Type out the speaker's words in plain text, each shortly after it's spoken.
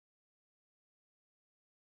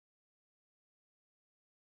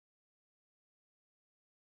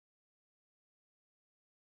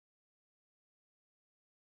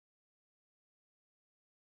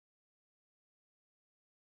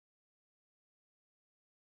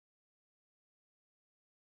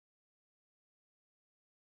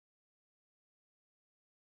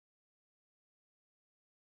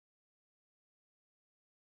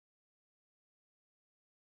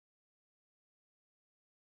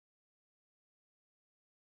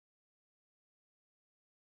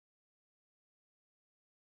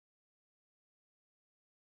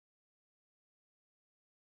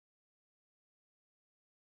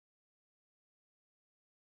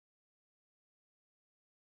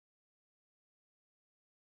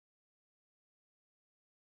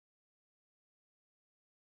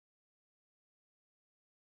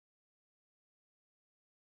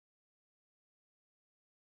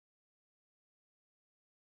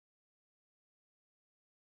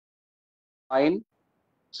mine.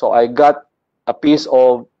 So I got a piece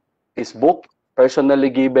of his book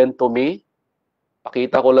personally given to me.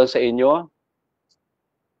 Pakita ko lang sa inyo.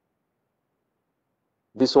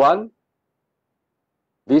 This one.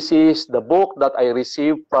 This is the book that I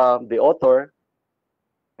received from the author.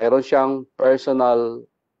 Meron siyang personal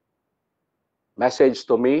message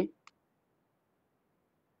to me,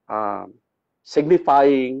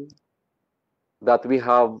 signifying that we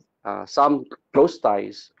have some close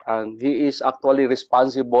ties, and he is actually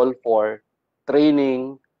responsible for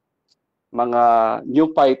training mga new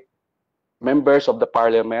fight members of the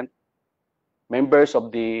parliament, members of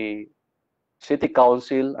the city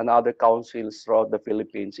council and other councils throughout the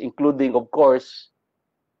Philippines, including, of course,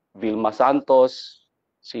 Vilma Santos,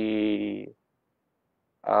 si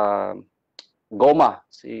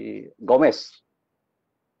si Gomez.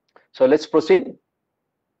 So let's proceed.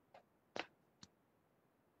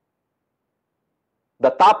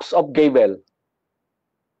 The tops of Gable.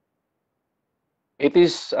 It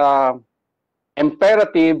is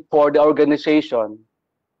imperative for the organization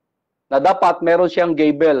na dapat meron siyang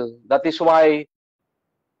gable. That is why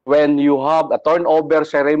when you have a turnover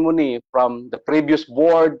ceremony from the previous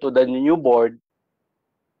board to the new board,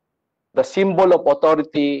 the symbol of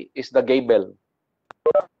authority is the gable.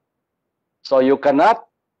 So you cannot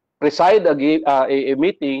preside a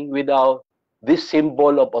meeting without this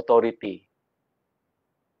symbol of authority.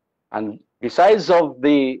 And besides of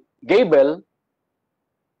the gable,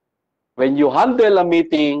 when you handle a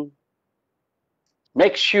meeting,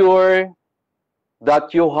 make sure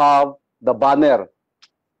that you have the banner.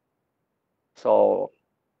 So,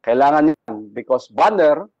 kailangan yan because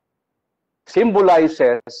banner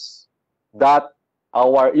symbolizes that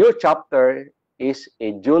your chapter is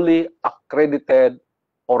a duly accredited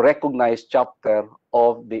or recognized chapter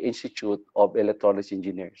of the Institute of Electronics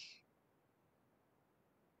Engineers.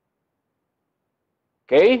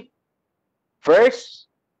 Okay? First,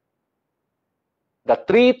 the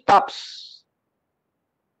three tops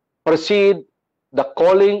precede the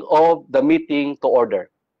calling of the meeting to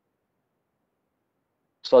order.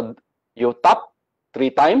 So, you tap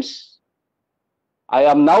 3 times. I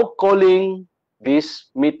am now calling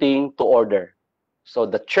this meeting to order. So,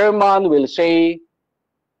 the chairman will say,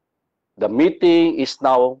 the meeting is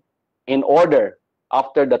now in order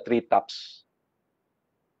after the 3 taps.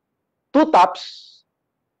 2 taps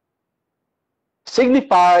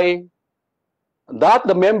signify that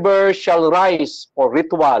the members shall rise for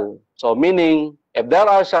ritual. So, meaning, if there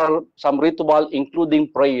are some ritual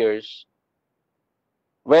including prayers,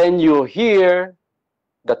 when you hear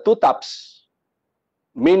the 2 taps,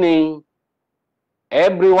 meaning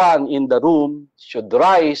everyone in the room should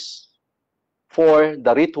rise for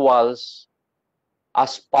the rituals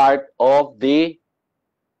as part of the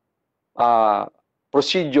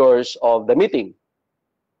procedures of the meeting.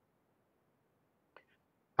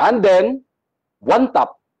 And then, 1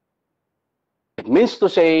 tap, it means to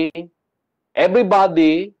say,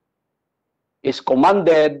 everybody is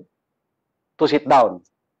commanded to sit down.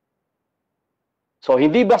 So,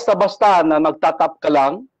 hindi basta-basta na magtatap ka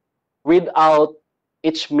lang without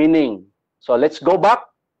its meaning. So, let's go back.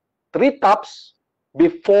 3 taps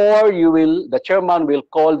before the chairman will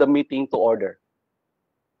call the meeting to order.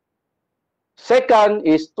 Second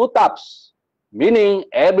is 2 taps, meaning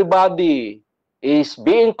everybody is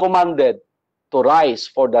being commanded to rise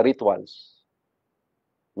for the rituals.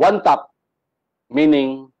 1 tap,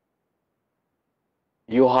 meaning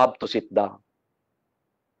you have to sit down.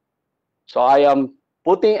 So I am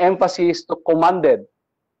putting emphasis to commanded.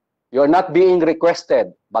 You are not being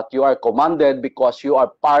requested, but you are commanded because you are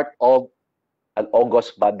part of an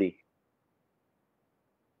august body.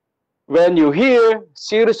 When you hear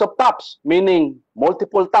series of taps, meaning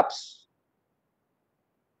multiple taps,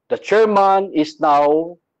 the chairman is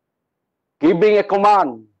now giving a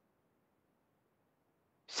command,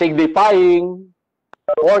 signifying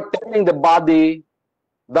or telling the body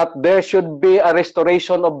that there should be a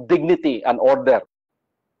restoration of dignity and order.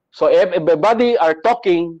 So if everybody are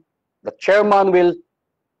talking, the chairman will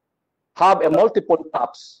have a multiple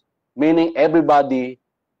taps, meaning everybody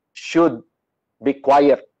should be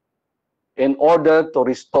quiet in order to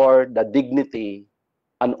restore the dignity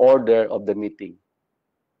and order of the meeting.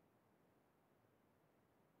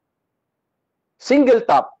 Single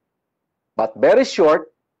tap, but very short.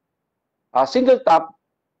 A single tap,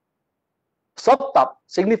 soft tap,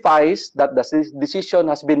 signifies that the decision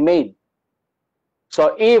has been made.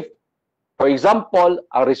 So if, for example,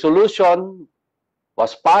 a resolution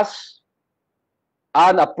was passed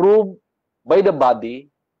and approved by the body,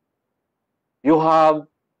 you have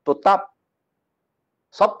to tap,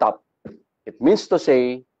 soft tap. It means to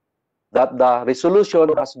say that the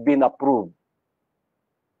resolution has been approved.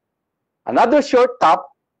 Another short tap,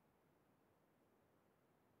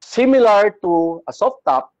 similar to a soft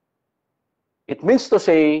tap, it means to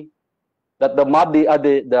say that the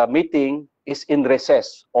meeting is in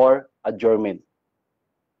recess or adjournment.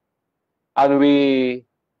 And we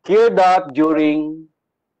hear that during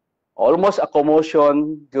almost a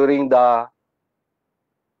commotion during the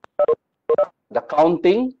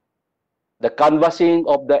counting, the canvassing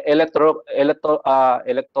of the electoral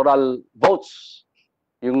votes,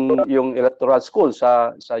 yung electoral school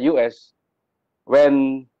sa US,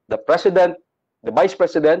 when the vice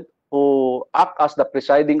president who act as the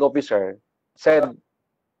presiding officer said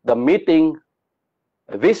the meeting,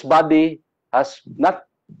 this body has not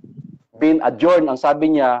been adjourned. Ang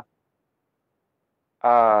sabi niya,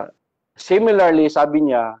 similarly, sabi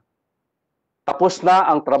niya, tapos na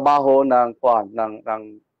ang trabaho ng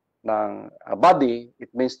body.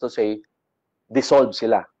 It means to say, dissolve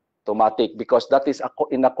sila, automatic, because that is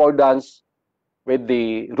in accordance with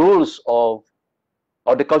the rules of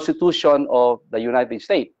or the Constitution of the United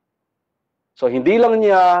States. So hindi lang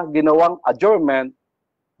niya ginawang adjournment,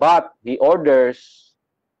 but he orders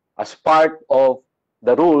as part of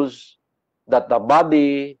the rules that the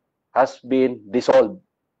body has been dissolved.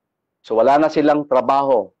 So wala na silang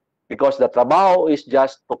trabaho because the trabaho is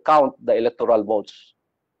just to count the electoral votes.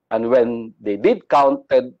 And when they did count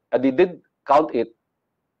it,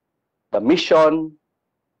 the mission,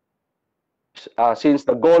 since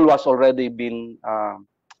the goal was already been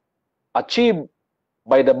achieved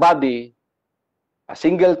by the body, a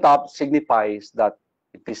single tap signifies that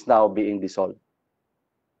it is now being dissolved.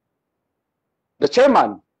 The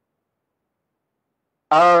chairman,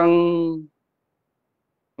 ang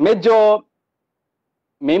medyo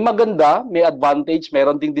may maganda, may advantage,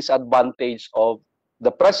 meron ding disadvantage of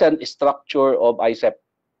the present structure of IECEP.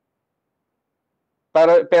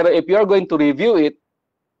 Pero if you are going to review it,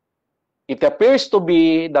 it appears to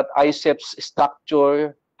be that IECEP's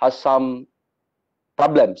structure has some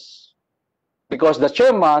problems because the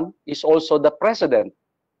chairman is also the president.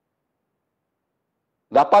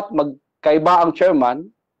 Dapat magkaiba ang chairman,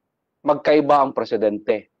 magkaiba ang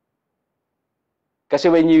presidente. Kasi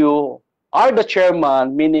when you are the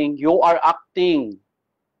chairman, meaning you are acting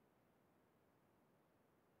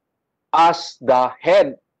as the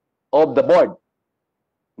head of the board,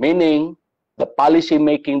 meaning the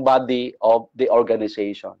policy-making body of the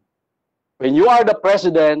organization. When you are the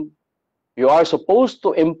president, you are supposed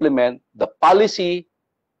to implement the policy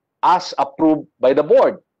as approved by the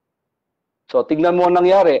board. So, tingnan mo ang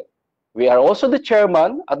nangyari. We are also the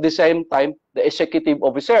chairman, at the same time, the executive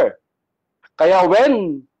officer. Kaya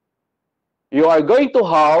when you are going to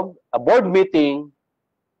have a board meeting,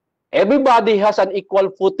 everybody has an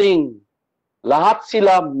equal footing. Lahat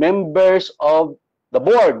sila members of the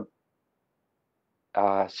board.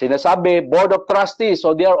 Sinasabi, Board of Trustees.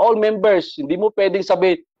 So they are all members. Hindi mo pwedeng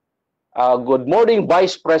sabi, good morning,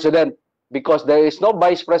 Vice President. Because there is no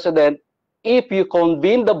Vice President if you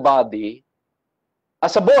convene the body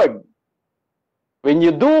as a board. When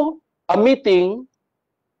you do a meeting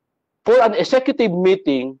for an executive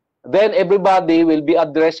meeting, then everybody will be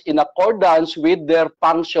addressed in accordance with their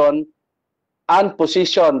function and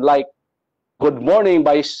position. Like, good morning,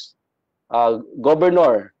 Vice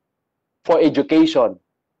Governor for Education.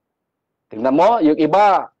 Tingnan mo, yung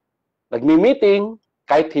iba, nagmi-meeting,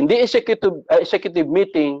 kahit hindi executive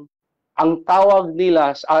meeting, ang tawag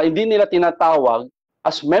nila, hindi nila tinatawag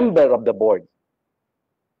as member of the board.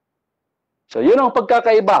 So, yun ang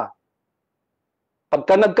pagkakaiba.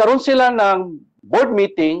 Pagka nagkaroon sila ng board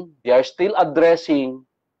meeting, they are still addressing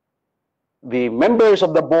the members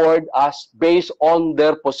of the board as based on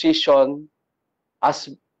their position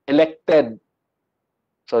as elected.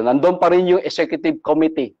 So, nandun pa rin yung executive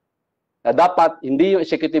committee na dapat hindi yung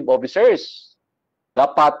executive officers,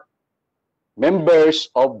 dapat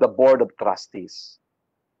members of the board of trustees.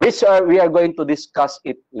 We are going to discuss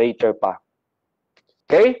it later pa.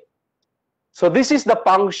 Okay? So, this is the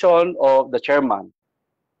function of the chairman.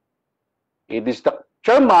 It is the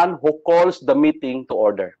chairman who calls the meeting to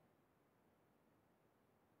order.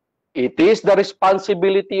 It is the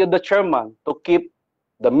responsibility of the chairman to keep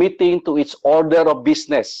the meeting to its order of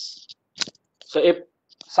business. So if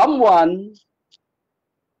someone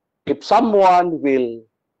will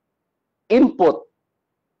input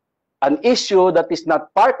an issue that is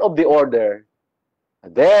not part of the order,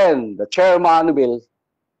 then the chairman will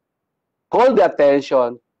call the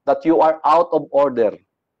attention that you are out of order.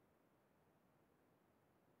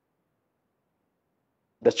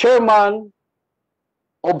 The chairman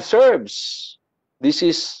observes. This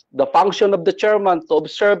is the function of the chairman, to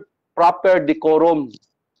observe proper decorum.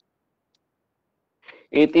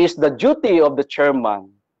 It is the duty of the chairman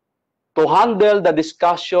to handle the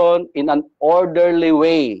discussion in an orderly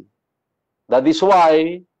way. That is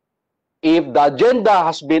why, if the agenda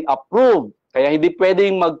has been approved, kaya hindi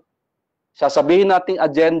pwedeng sasabihin nating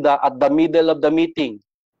agenda at the middle of the meeting.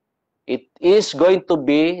 It is going to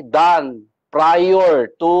be done prior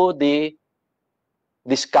to the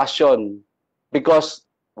discussion, because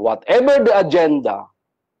whatever the agenda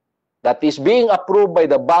that is being approved by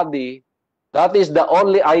the body, that is the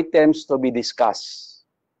only items to be discussed.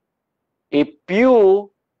 If you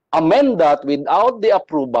amend that without the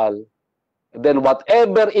approval, then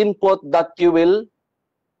whatever input that you will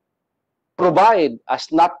provide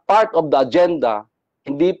as not part of the agenda,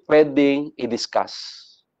 hindi pwedeng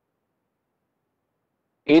i-discuss.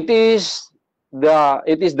 It is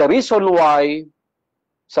the reason why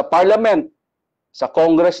sa parliament, sa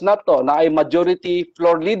Congress na to, na ay majority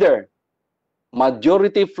floor leader.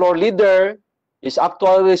 Majority floor leader is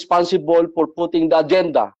actually responsible for putting the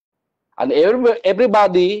agenda. And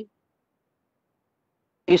everybody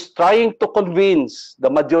is trying to convince the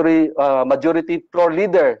majority floor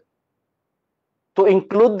leader to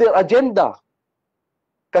include their agenda.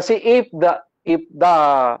 Kasi if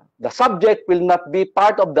the subject will not be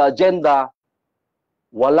part of the agenda,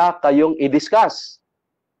 wala kayong i-discuss.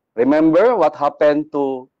 Remember what happened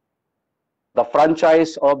to the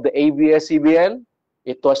franchise of the ABS-CBN?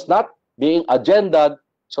 It was not being agendaed,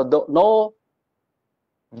 so no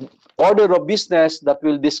order of business that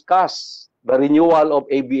will discuss the renewal of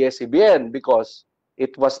ABS-CBN because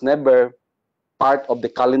it was never part of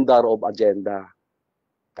the calendar of agenda.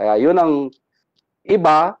 Kaya yun ang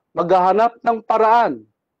iba, maghahanap ng paraan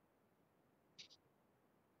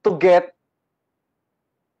to get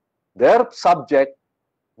their subject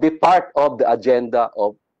be part of the agenda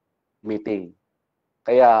of meeting.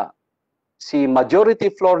 Kaya si majority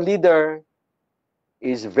floor leader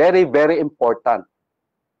is very, very important.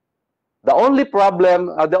 The only problem,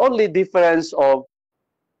 the only difference of,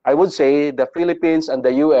 I would say, the Philippines and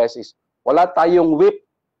the US is wala tayong whip.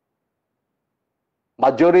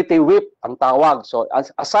 Majority whip ang tawag. So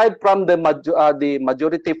aside from the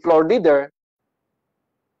majority floor leader,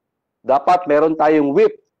 dapat meron tayong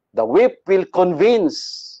whip. The whip will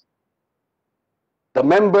convince the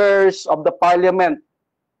members of the parliament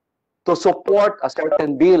to support a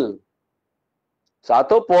certain bill. Sa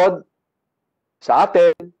ato pod, sa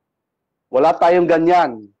atin, wala tayong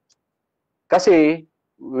ganyan. Kasi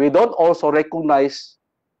we don't also recognize,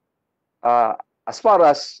 as far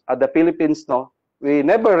as the Philippines, no, we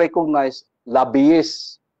never recognize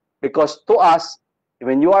lobbyists. Because to us,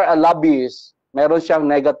 when you are a lobbyist, meron siyang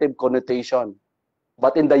negative connotation.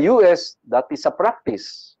 But in the US, that is a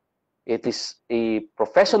practice. It is a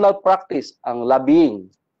professional practice, ang lobbying.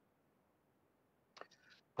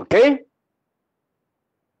 Okay?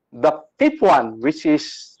 The fifth one, which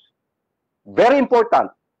is very important,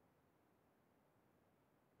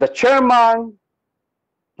 the chairman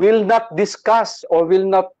will not discuss or will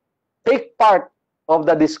not take part of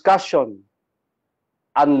the discussion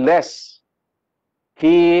unless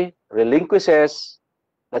he relinquishes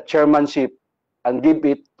the chairmanship and give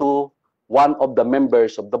it to one of the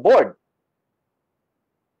members of the board.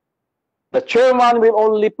 The chairman will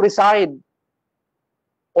only preside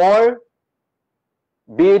or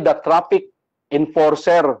be the traffic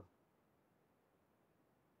enforcer.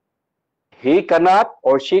 He cannot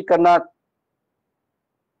or she cannot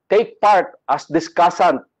take part as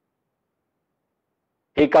discussant.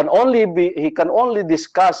 He can only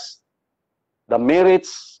discuss the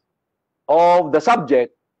merits of the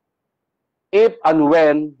subject if and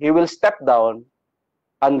when he will step down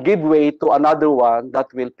and give way to another one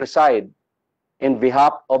that will preside in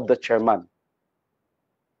behalf of the chairman.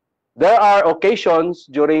 There are occasions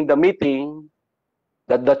during the meeting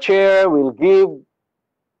that the chair will give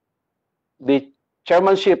the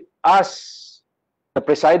chairmanship as the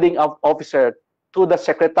presiding officer to the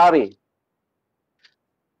secretary.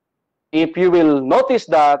 If you will notice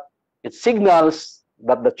that, it signals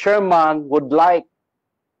that the chairman would like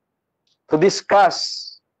to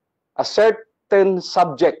discuss a certain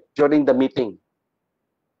subject during the meeting.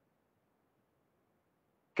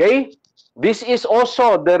 Okay? This is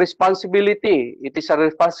also the responsibility. It is a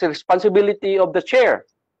responsibility of the chair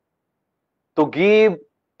to give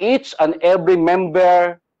each and every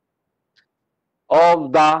member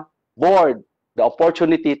of the board the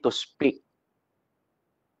opportunity to speak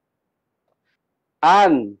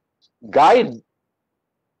and guide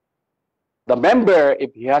the member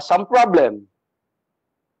if he has some problem,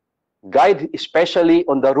 guide especially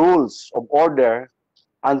on the rules of order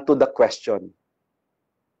and to the question.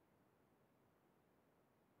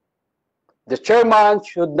 The chairman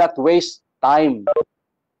should not waste time.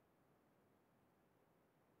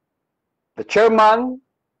 The chairman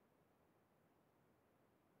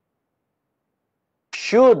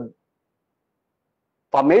should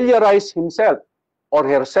familiarize himself or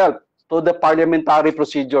herself to the parliamentary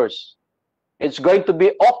procedures. It's going to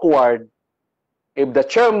be awkward if the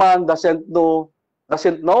chairman doesn't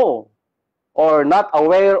know or not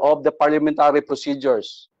aware of the parliamentary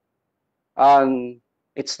procedures. And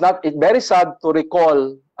it's very sad to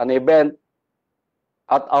recall an event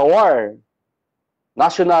at our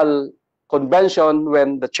national convention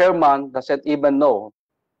when the chairman doesn't even know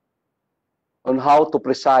on how to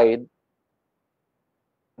preside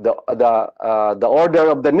the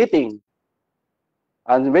order of the meeting.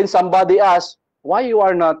 And when somebody asks, why you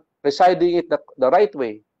are not presiding it the right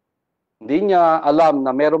way? Hindi niya alam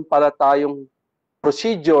na meron pala tayong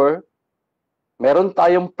procedure, meron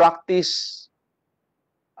tayong practice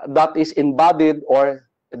that is embodied, or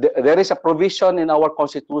there is a provision in our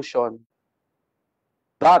constitution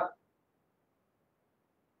that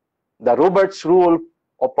the Roberts Rule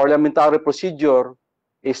of Parliamentary Procedure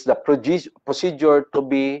is the procedure to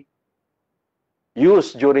be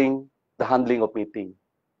used during the handling of meeting.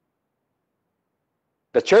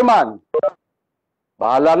 The chairman,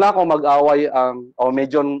 bahala na kung mag-away o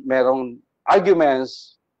medyo merong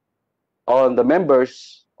arguments on the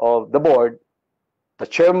members of the board. The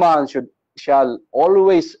chairman shall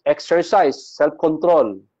always exercise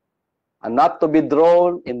self-control and not to be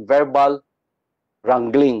drawn in verbal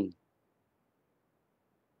wrangling.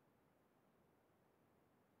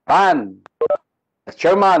 And the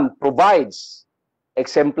chairman provides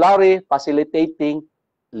exemplary facilitating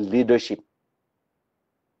leadership.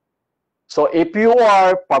 So if you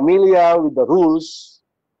are familiar with the rules,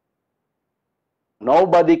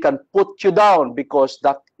 nobody can put you down because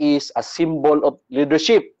that is a symbol of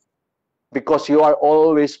leadership. Because you are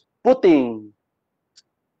always putting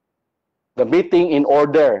the meeting in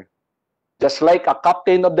order. Just like a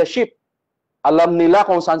captain of the ship. Alam nila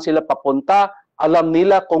kung saan sila papunta, alam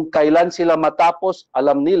nila kung kailan sila matapos,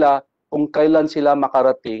 alam nila kung kailan sila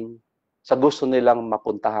makarating sa gusto nilang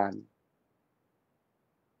mapuntahan.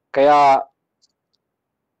 Kaya,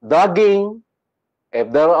 dragging,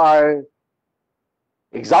 if there are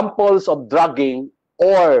examples of dragging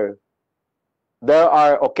or there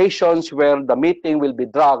are occasions where the meeting will be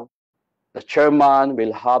dragged, the chairman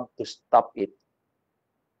will have to stop it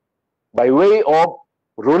by way of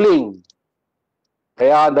ruling.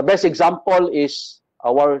 Kaya the best example is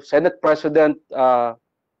our Senate President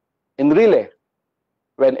Enrile.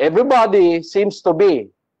 When everybody seems to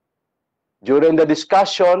be, during the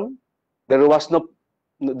discussion, there was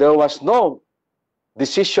no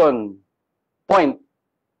decision point.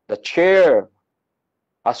 The chair,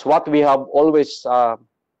 as what we have always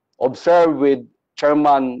observed with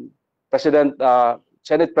Chairman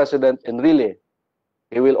Senate President Enrile,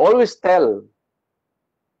 he will always tell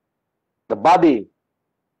the body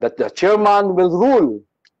that the chairman will rule.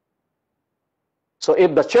 So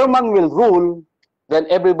if the chairman will rule, then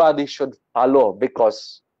everybody should follow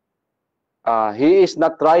because he is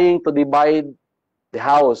not trying to divide the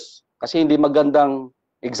house. Kasi hindi magandang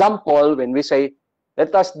example when we say, let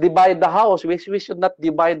us divide the house. We should not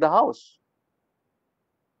divide the house.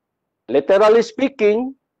 Literally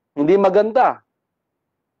speaking, hindi maganda.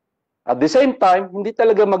 At the same time, hindi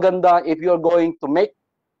talaga maganda if you're going to make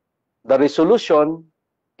the resolution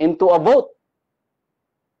into a vote.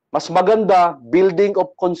 Mas maganda, building of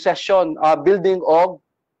concession, building of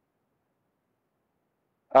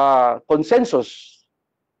consensus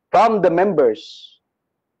from the members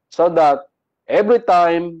so that every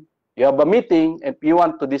time you have a meeting and you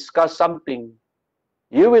want to discuss something,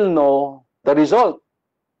 you will know the result.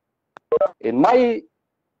 In my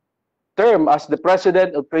term as the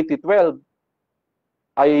president of 2012,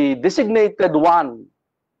 I designated one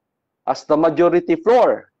as the majority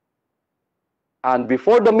floor. And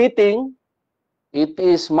before the meeting, it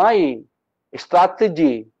is my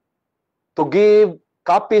strategy to give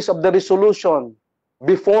copies of the resolution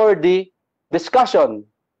before the discussion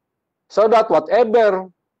so that whatever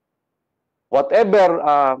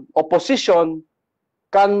opposition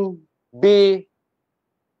can be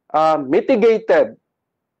mitigated.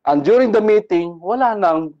 And during the meeting, wala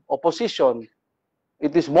nang opposition.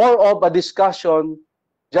 It is more of a discussion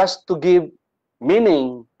just to give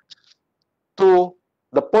meaning to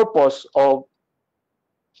the purpose of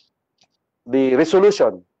the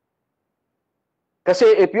resolution. Kasi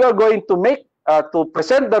if you are going to to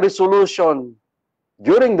present the resolution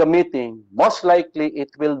during the meeting, most likely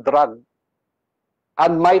it will drag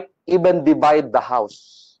and might even divide the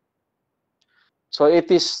house. So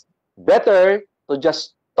it is better to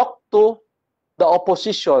just talk to the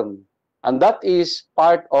opposition. And that is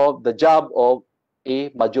part of the job of a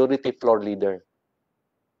majority floor leader.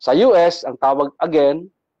 Sa US, ang tawag again,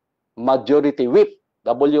 majority whip,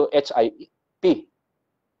 WHIP.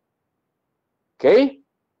 Okay?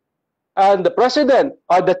 And the president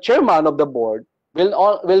or the chairman of the board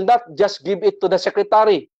will not just give it to the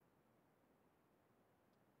secretary.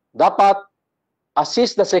 Dapat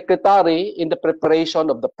assist the secretary in the preparation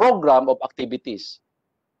of the program of activities.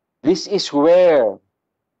 This is where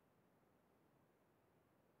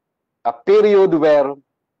a period where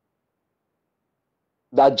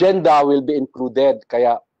the agenda will be included.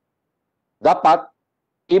 Kaya dapat,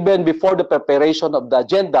 even before the preparation of the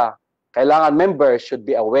agenda, kailangan members should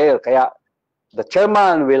be aware. Kaya the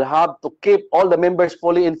chairman will have to keep all the members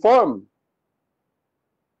fully informed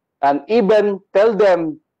and even tell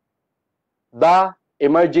them the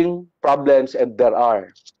emerging problems and there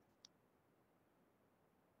are.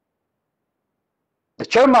 The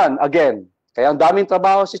chairman, again, kaya ang daming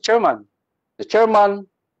trabaho si chairman. The chairman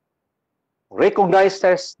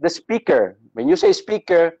recognizes the speaker. When you say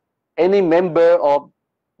speaker, any member of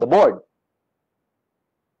the board.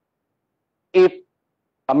 If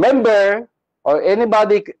a member or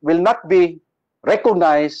anybody will not be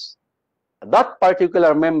recognized, that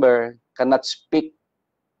particular member cannot speak.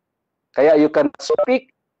 Kaya you cannot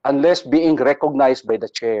speak unless being recognized by the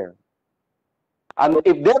chair. And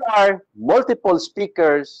if there are multiple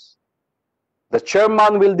speakers, the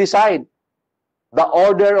chairman will decide the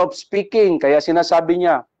order of speaking. Kaya sinasabi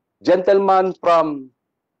niya, gentleman from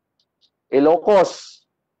Ilocos,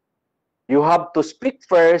 you have to speak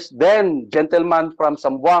first, then gentleman from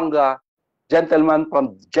Zamboanga, gentleman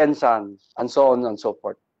from Jensan, and so on and so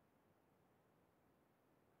forth.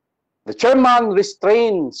 The chairman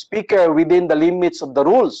restrains speaker within the limits of the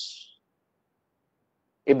rules.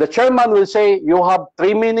 If the chairman will say, you have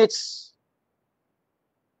 3 minutes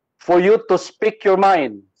for you to speak your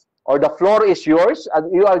mind, or the floor is yours,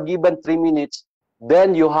 and you are given 3 minutes,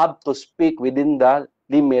 then you have to speak within the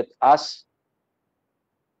limit as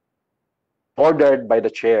ordered by the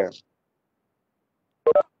chair.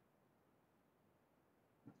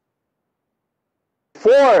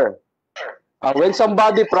 When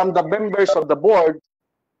somebody from the members of the board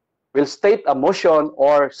will state a motion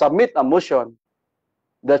or submit a motion,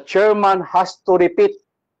 the chairman has to repeat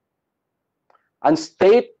and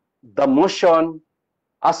state the motion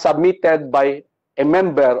as submitted by a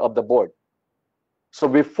member of the board. So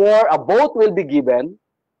before a vote will be given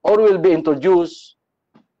or will be introduced,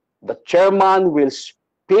 the chairman will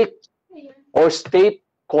speak or state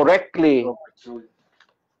correctly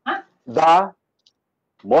the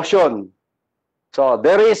motion. So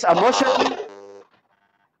there is a motion.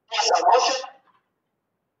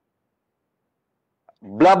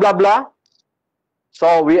 Blah, blah, blah.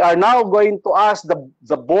 So we are now going to ask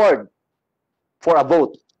the board for a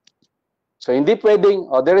vote. So hindi pwedeng,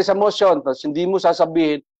 there is a motion, tapos hindi mo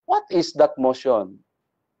sasabihin, what is that motion?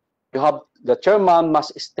 The chairman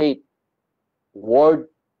must state word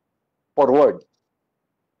for word.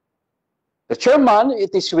 The chairman,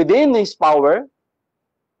 it is within his power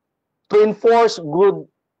to enforce good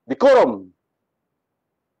decorum.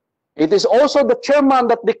 It is also the chairman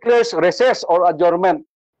that declares recess or adjournment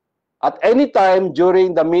at any time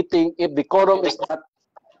during the meeting if decorum is not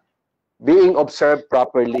being observed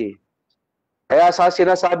properly. Kaya sa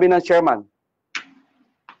sinasabi ng chairman,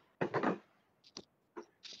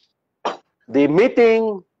 the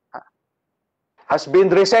meeting has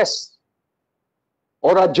been recessed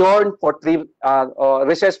or adjourned for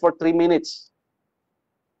recess for 3 minutes.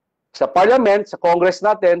 Sa parliament, sa Congress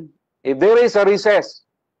natin, if there is a recess,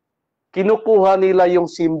 kinukuha nila yung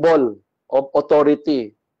symbol of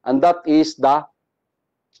authority. And that is the,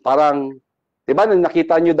 parang, di ba,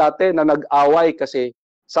 nakita nyo dati na nag-away kasi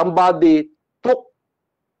somebody took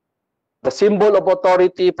the symbol of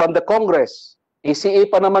authority from the Congress. ICE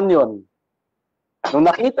pa naman yun. Nung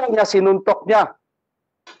nakita niya, sinuntok niya.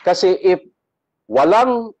 Kasi if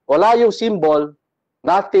wala yung symbol,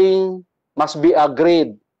 nothing must be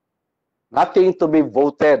agreed. Nothing to be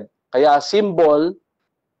voted. Kaya symbol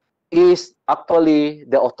is actually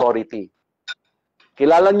the authority.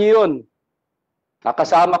 Kilala niyo yun.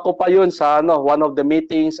 Nakasama ko pa yun sa one of the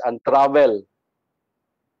meetings and travel.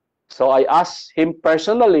 So I asked him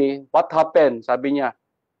personally, what happened? Sabi niya,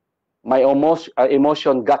 my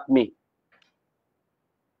emotion got me.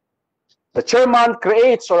 The chairman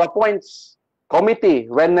creates or appoints committee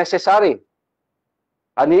when necessary.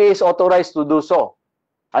 And he is authorized to do so.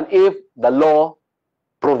 And if the law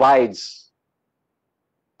provides.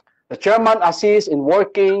 The chairman assists in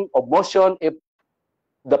working of motion if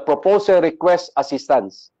the proposer requests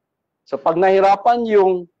assistance. So pag nahirapan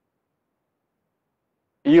yung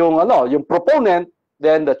proponent,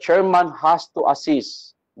 then the chairman has to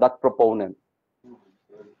assist that proponent.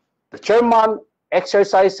 The chairman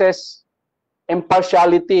exercises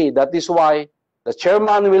impartiality. That is why the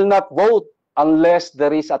chairman will not vote unless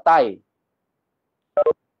there is a tie.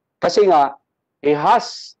 Kasi nga, he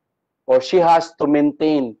has or she has to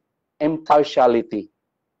maintain impartiality.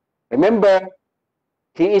 Remember,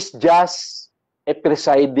 he is just a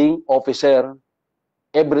presiding officer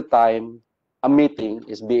every time a meeting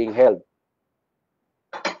is being held.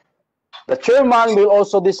 The chairman will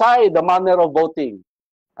also decide the manner of voting.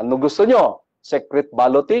 Ano gusto nyo? Secret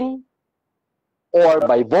balloting or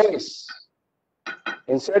by voice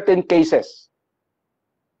in certain cases.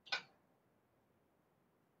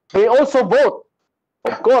 They also vote,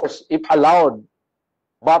 of course, if allowed.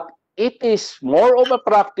 But it is more of a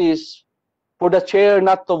practice for the chair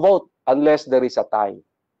not to vote unless there is a tie.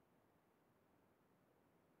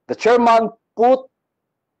 The chairman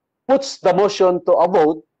puts the motion to a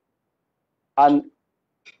vote and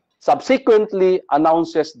subsequently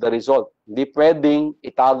announces the result. Hindi pwedeng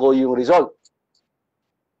itago yung result.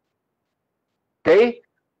 Okay?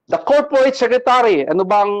 The corporate secretary, ano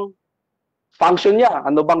bang function niya?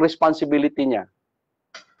 Ano bang responsibility niya?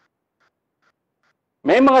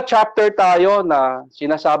 May mga chapter tayo na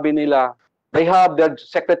sinasabi nila, they have their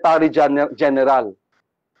secretary general.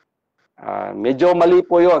 Medyo mali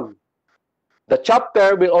po yun. The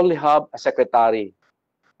chapter will only have a secretary.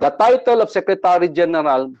 The title of Secretary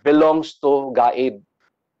General belongs to GAID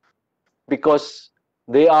because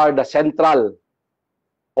they are the central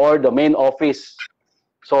or the main office.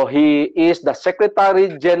 So he is the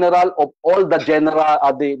Secretary General of all the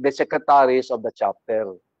the secretaries of the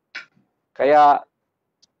chapter. Kaya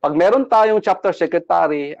pag meron tayong chapter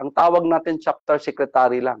secretary, ang tawag natin chapter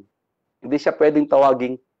secretary lang. Hindi siya pwedeng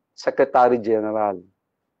tawaging Secretary General.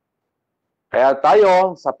 Kaya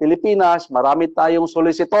tayo, sa Pilipinas, marami tayong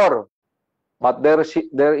solicitor. But there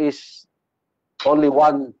is only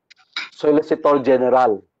one Solicitor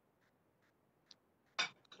General.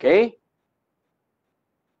 Okay?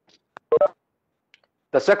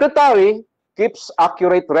 The Secretary keeps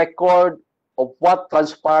accurate record of what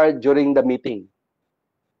transpired during the meeting.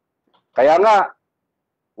 Kaya nga,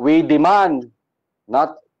 we demand,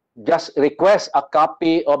 not just request a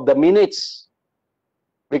copy of the minutes.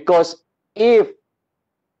 Because if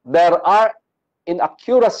there are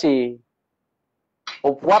inaccuracy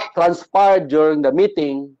of what transpired during the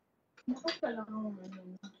meeting,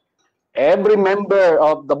 every member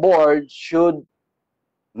of the board should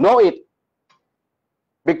know it.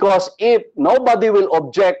 Because if nobody will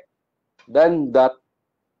object, then that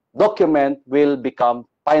document will become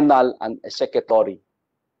final and executory.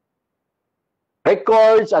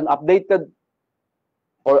 Records and updated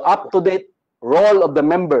or up-to-date role of the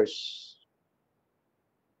members.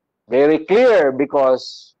 Very clear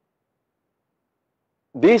because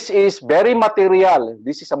this is very material.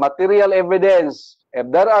 This is a material evidence. If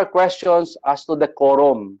there are questions as to the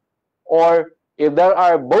quorum or if there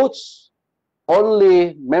are votes,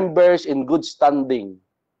 only members in good standing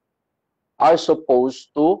are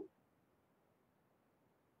supposed to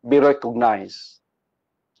be recognized.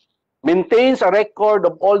 Maintains a record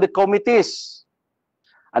of all the committees.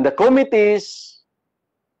 And the committees,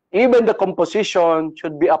 even the composition,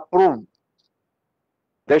 should be approved.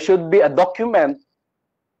 There should be a document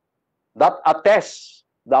that attests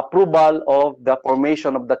the approval of the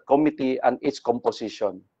formation of the committee and its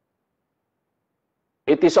composition.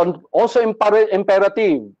 It is also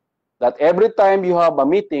imperative that every time you have a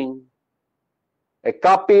meeting, a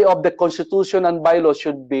copy of the Constitution and bylaws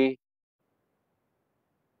should be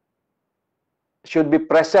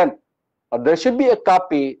present. There should be a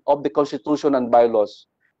copy of the Constitution and bylaws.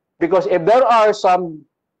 Because if there are some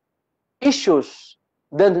issues,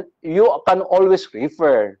 then you can always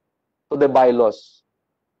refer to the bylaws.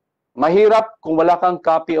 Mahirap kung wala kang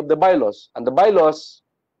copy of the bylaws. And the bylaws,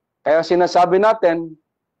 kaya sinasabi natin,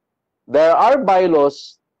 there are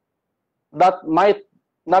bylaws that might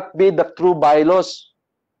not be the true bylaws.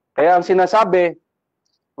 Kaya ang sinasabi,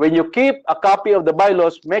 when you keep a copy of the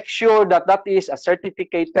bylaws, make sure that that is a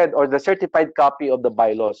certificated or the certified copy of the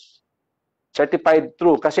bylaws. Certified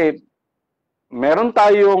true. Kasi meron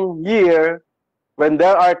tayong year when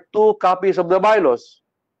there are 2 copies of the bylaws.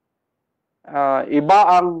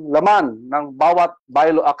 Iba ang laman ng bawat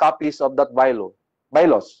bylaw, copies of that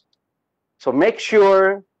bylaws. So make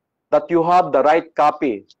sure that you have the right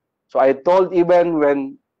copy. So I told, even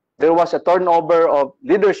when there was a turnover of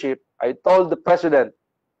leadership, I told the president,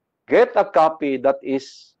 get a copy that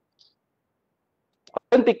is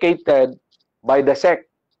authenticated by the SEC,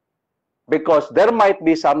 because there might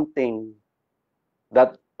be something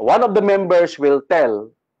that one of the members will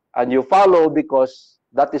tell and you follow because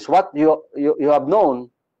that is what you have known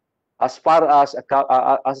as far as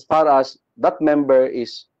that member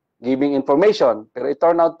is giving information. Pero it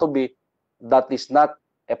turned out to be that is not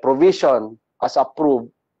a provision as approved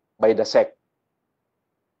by the SEC.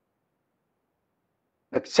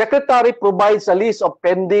 The secretary provides a list of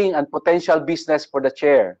pending and potential business for the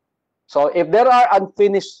chair. So if there are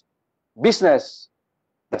unfinished business,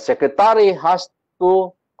 the secretary has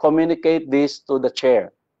to communicate this to the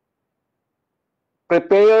chair.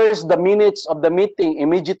 Prepares the minutes of the meeting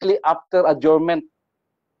immediately after adjournment.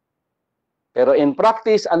 Pero in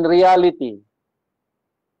practice and reality,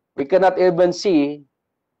 we cannot even see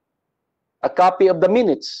a copy of the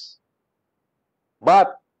minutes.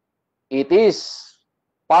 But it is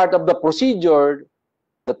part of the procedure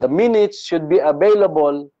that the minutes should be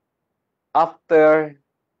available after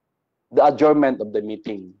the adjournment of the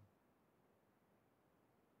meeting.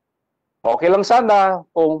 Okay lang sana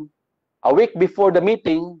kung a week before the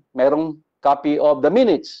meeting, merong copy of the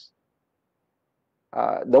minutes.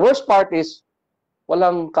 The worst part is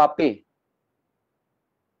walang copy.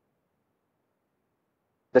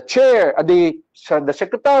 The chair, the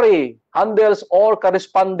secretary handles all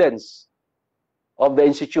correspondence of the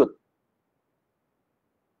institute.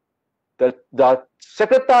 The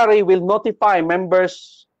secretary will notify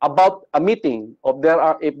members about a meeting.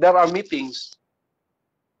 If there are meetings,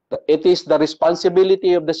 it is the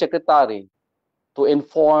responsibility of the secretary to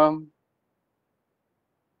inform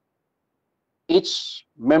each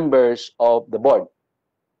members of the board.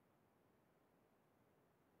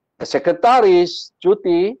 The secretary's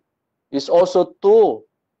duty is also to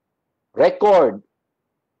record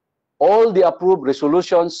all the approved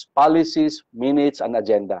resolutions, policies, minutes, and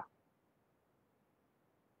agenda.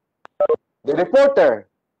 The reporter,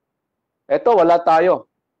 eto wala tayo.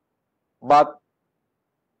 But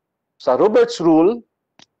sa Robert's Rule,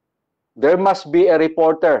 there must be a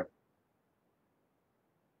reporter.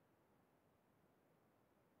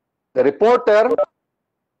 The reporter,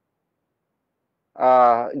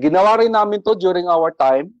 ginawa rin namin to during our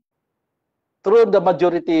time through the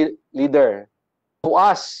majority leader to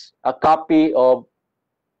ask a copy of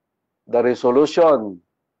the resolution.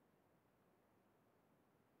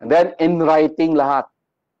 And then in writing lahat.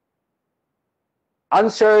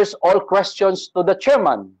 Answers all questions to the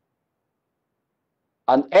chairman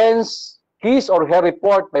and ends his or her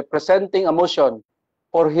report by presenting a motion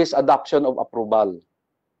for his adoption of approval.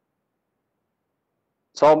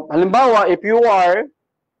 So, halimbawa, if you are,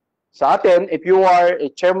 sa atin, if you are a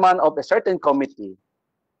chairman of a certain committee,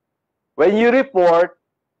 when you report,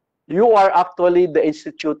 you are actually the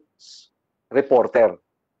institute's reporter.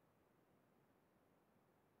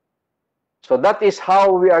 So that is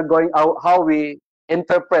how we are going, how we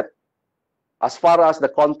interpret as far as the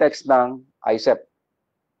context ng IECEP.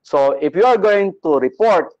 So if you are going to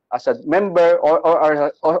report as a member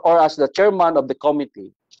or as the chairman of the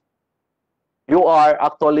committee, you are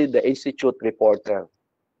actually the institute reporter.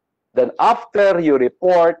 Then after you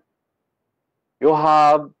report, you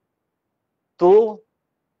have to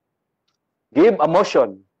give a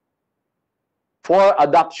motion for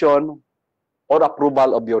adoption or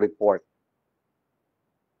approval of your report.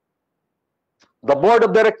 The board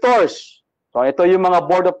of directors. So ito yung mga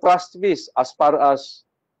board of trustees as far as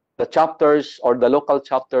the chapters or the local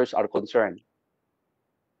chapters are concerned.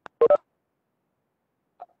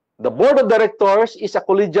 The board of directors is a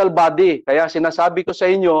collegial body. Kaya sinasabi ko sa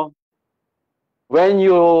inyo, when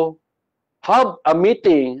you have a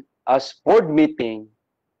meeting as board meeting,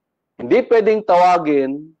 hindi pwedeng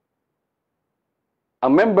tawagin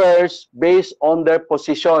ang members based on their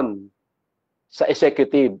position sa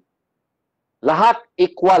executive. Lahat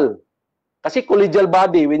equal. Kasi collegial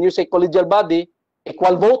body, when you say collegial body,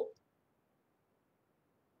 equal vote.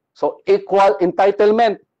 So, equal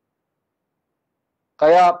entitlement.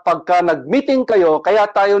 Kaya pagka nag-meeting kayo, kaya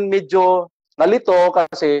tayo medyo nalito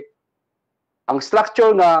kasi ang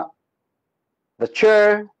structure nga, the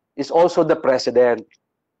chair is also the president.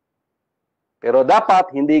 Pero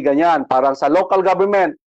dapat hindi ganyan. Parang sa local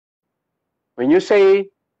government, when you say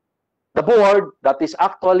the board, that is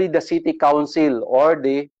actually the city council or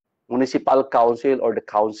the municipal council or the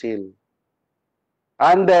council.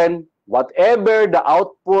 And then, whatever the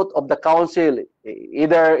output of the council,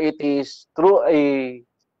 either it is through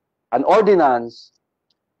an ordinance,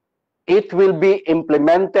 it will be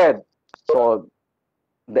implemented. So,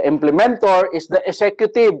 the implementer is the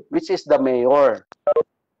executive, which is the mayor.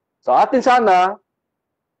 So, atin sana,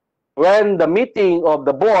 when the meeting of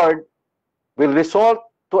the board will result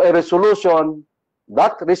to a resolution,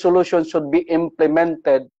 that resolution should be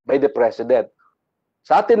implemented by the President.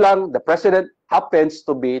 Sa atin lang, the President happens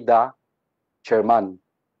to be the chairman.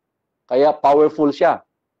 Kaya powerful siya.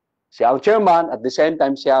 Siya ang chairman, at the same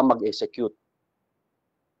time, siya mag-execute.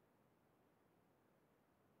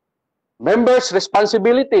 Members'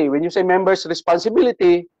 responsibility. When you say members'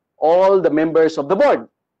 responsibility, all the members of the board.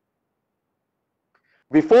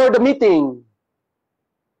 Before the meeting,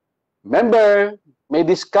 member may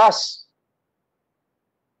discuss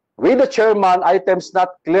with the chairman items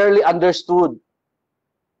not clearly understood,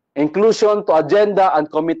 inclusion to agenda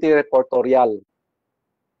and committee reportorial.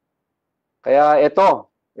 Kaya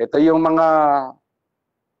ito yung mga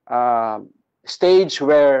stage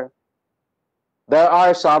where there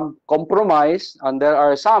are some compromise and there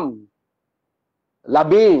are some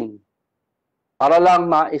lobbying para lang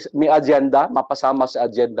may agenda, mapasama sa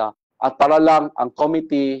agenda, at para lang ang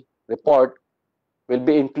committee report will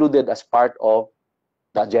be included as part of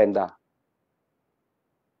the agenda.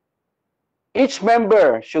 Each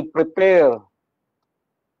member should prepare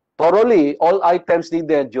thoroughly all items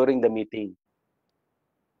needed during the meeting.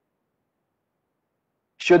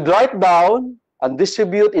 Should write down and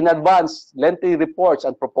distribute in advance lengthy reports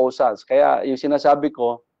and proposals. Kaya yung sinasabi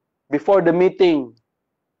ko, before the meeting,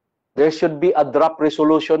 there should be a draft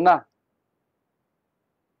resolution na.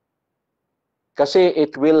 Kasi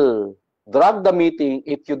it will drag the meeting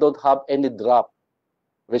if you don't have any draft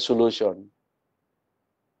resolution.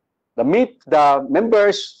 The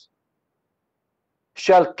members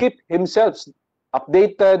shall keep himself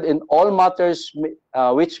updated in all matters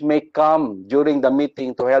which may come during the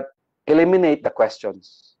meeting to help eliminate the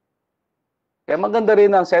questions. Kaya maganda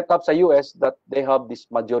rin ang setup sa US that they have this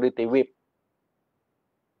majority whip.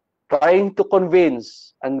 Trying to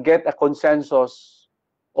convince and get a consensus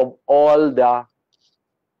of all the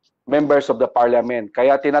members of the parliament.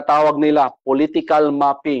 Kaya tinatawag nila political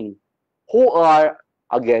mapping. Who are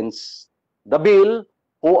against the bill?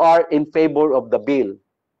 Who are in favor of the bill?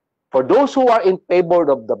 For those who are in favor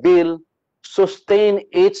of the bill, sustain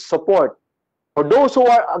its support. For those who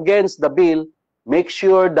are against the bill, make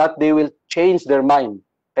sure that they will change their mind.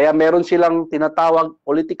 Kaya meron silang tinatawag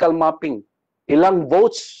political mapping. Ilang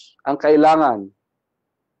votes ang kailangan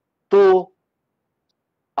to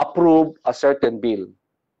approve a certain bill.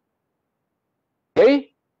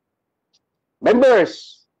 Okay?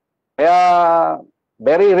 Members, kaya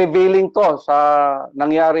very revealing to sa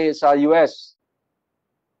nangyari sa US.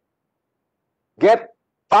 Get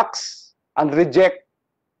facts and reject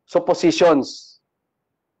suppositions.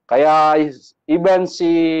 Kaya even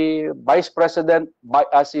si Vice President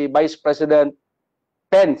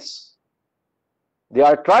Pence, they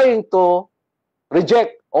are trying to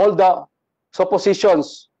reject all the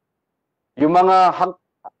suppositions. Yung mga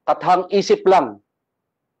kathang isip lang.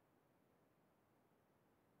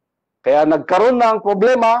 Kaya nagkaroon ng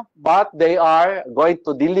problema, but they are going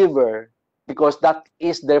to deliver because that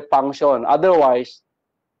is their function. Otherwise,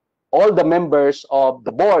 all the members of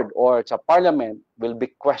the board or sa parliament will be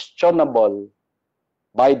questionable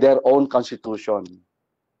by their own constitution.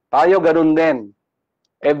 Tayo ganun din.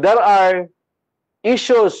 If there are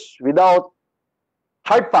issues without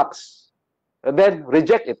hard facts, then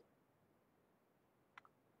reject it.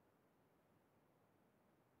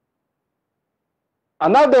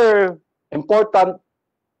 Another important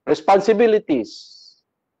responsibilities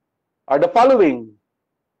are the following.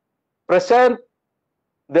 Present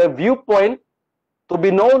the viewpoint to be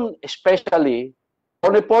known especially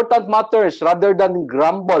on important matters rather than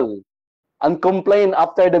grumble and complain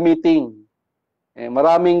after the meeting.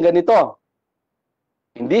 Maraming ganito.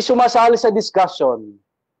 Hindi sumasali sa discussion,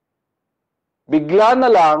 bigla na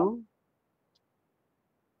lang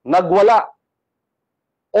nagwala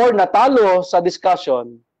or natalo sa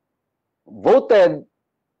discussion, voted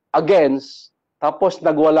against, tapos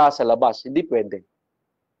nagwala sa labas. Hindi pwede.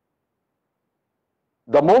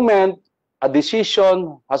 The moment a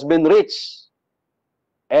decision has been reached,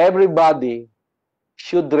 everybody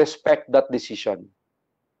should respect that decision.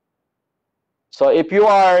 So if you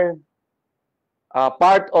are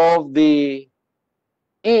part of the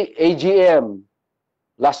AGM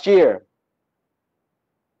last year,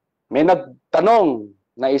 may nagtanong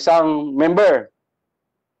na isang member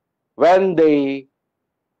when the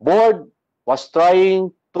board was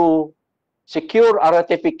trying to secure a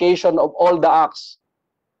ratification of all the acts.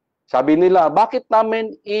 Sabi nila, bakit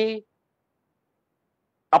namin i-approve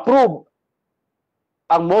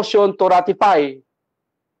ang motion to ratify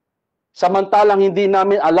samantalang hindi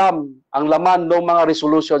namin alam ang laman ng mga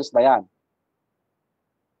resolutions na yan?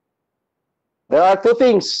 There are two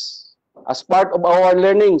things as part of our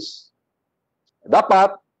learnings.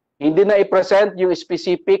 Dapat, hindi na i-present yung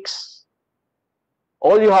specifics.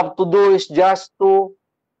 All you have to do is just to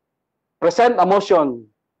present a motion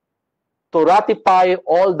to ratify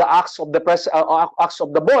all the acts of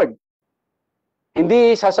the board.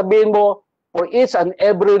 Hindi sasabihin mo, for each and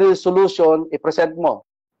every resolution, i-present mo.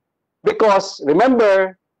 Because,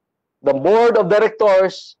 remember, the board of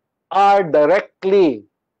directors are directly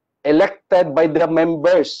elected by the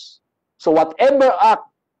members. So whatever act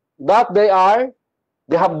that they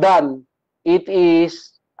have done, it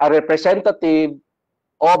is a representative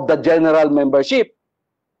of the general membership.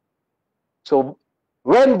 So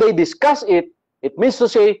when they discuss it, it means to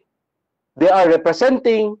say they are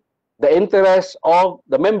representing the interests of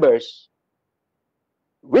the members,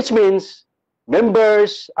 which means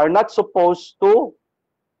members are not supposed to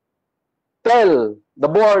tell the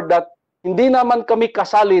board that hindi naman kami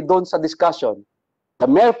kasali doon sa discussion. The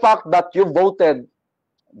mere fact that you voted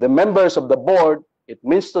the members of the board, it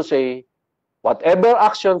means to say whatever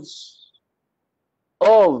actions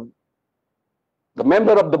of the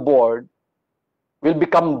member of the board will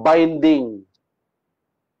become binding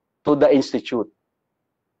to the institute.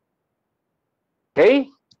 Okay?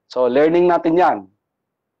 So, learning natin yan.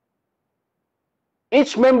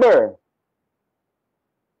 Each member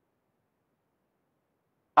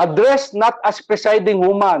address not as presiding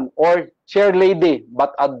woman or chair lady,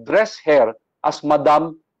 but address her as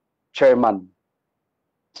Madam Chairman.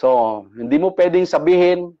 So, hindi mo pwedeng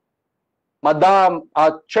sabihin, Madam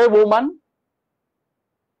Chairwoman.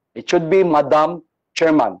 It should be Madam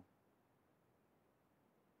Chairman.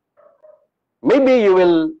 Maybe you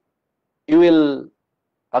will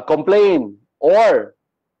complain, or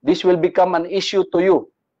this will become an issue to you.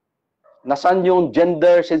 Nasaan yung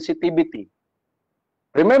gender sensitivity?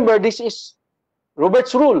 Remember, this is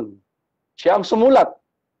Robert's rule. Siya ang sumulat.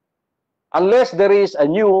 Unless there is a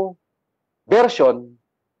new version,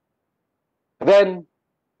 then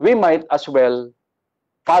we might as well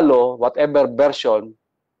follow whatever version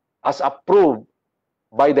as approved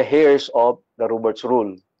by the heirs of the Robert's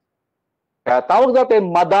rule. Kaya tawag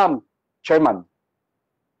natin Madam Chairman.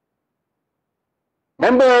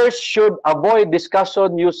 Members should avoid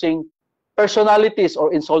discussion using personalities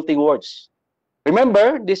or insulting words.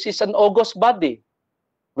 Remember, this is an august body.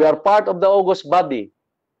 We are part of the august body.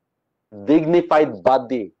 Dignified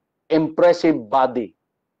body. Impressive body.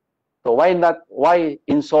 So why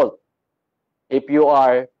insult if you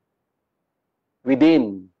are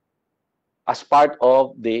within as part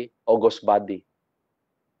of the august body?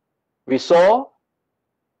 We saw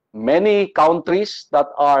many countries that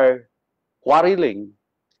are quarreling,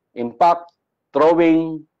 in fact,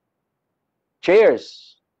 throwing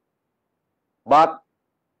chairs. But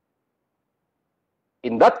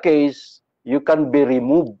in that case, you can be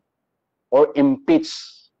removed or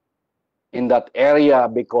impeached in that area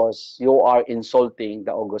because you are insulting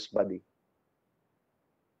the august body.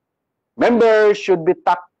 Members should be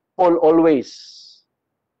tactful always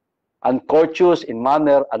and courteous in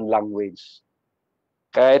manner and language.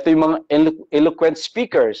 Kaya ito yung mga eloquent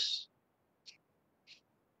speakers.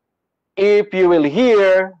 If you will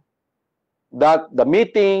hear that the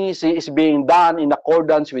meeting is being done in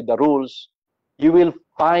accordance with the rules, you will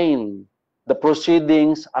find the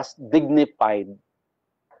proceedings as dignified.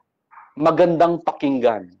 Magandang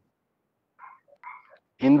pakinggan.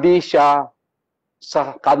 Hindi siya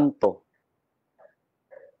sa kanto.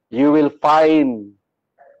 You will find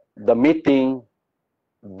the meeting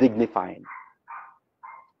dignified.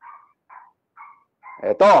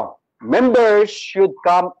 Ito, members should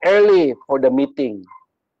come early for the meeting.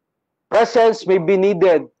 Presence may be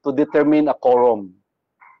needed to determine a quorum.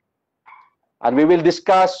 And we will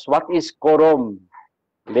discuss what is quorum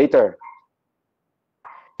later.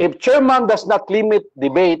 If chairman does not limit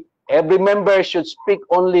debate, every member should speak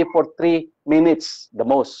only for 3 minutes, the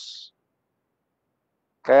most.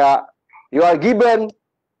 Kaya, you are given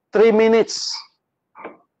 3 minutes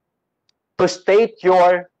to state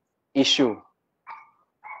your issue.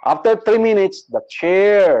 After 3 minutes, the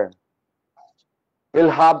chair will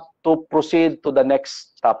have to proceed to the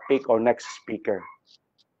next topic or next speaker.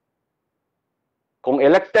 Kung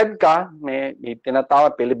elected ka, may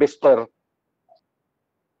tinatawag filibuster,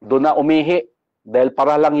 doon na umihi dahil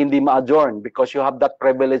para lang hindi ma-adjourn because you have that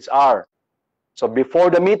privilege hour. So before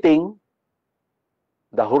the meeting,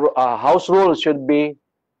 the house rules should be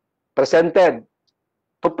presented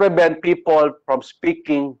to prevent people from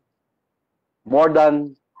speaking more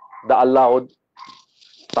than the allowed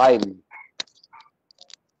time.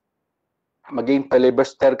 Maging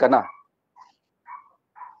filibuster ka na.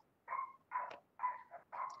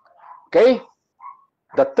 Okay?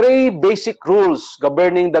 The 3 basic rules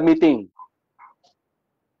governing the meeting.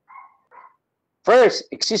 First,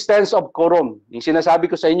 existence of quorum. Yung sinasabi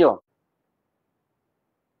ko sa inyo.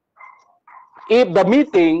 If the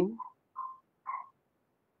meeting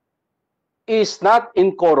is not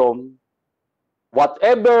in quorum,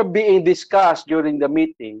 whatever being discussed during the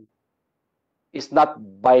meeting is not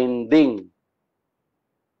binding.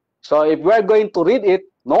 So if we're going to read it,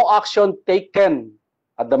 no action taken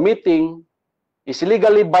at the meeting is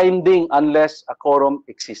legally binding unless a quorum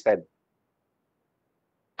existed.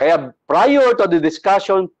 Kaya prior to the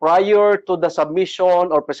discussion, prior to the submission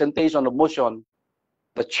or presentation of motion,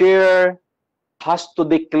 the chair has to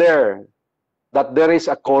declare that there is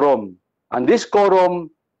a quorum. And this quorum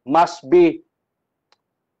must be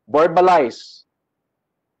verbalized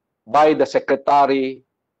by the secretary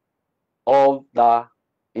of the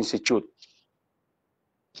institute.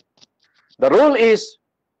 The rule is,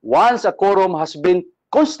 once a quorum has been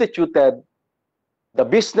constituted, the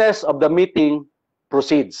business of the meeting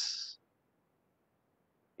proceeds.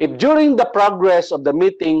 If during the progress of the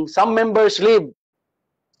meeting, some members leave,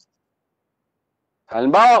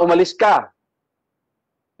 halimbawa, umalis ka,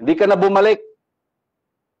 hindi ka na bumalik,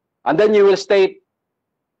 and then you will state,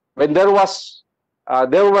 when there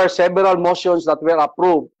were several motions that were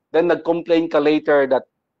approved, then nag-complain ka later that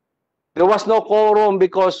there was no quorum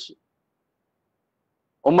because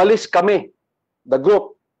umalis kami, the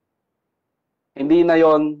group. Hindi na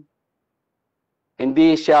yon,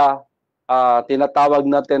 hindi siya tinatawag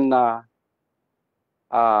natin na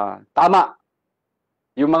tama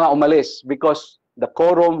yung mga umalis because the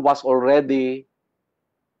quorum was already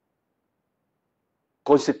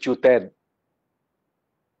constituted.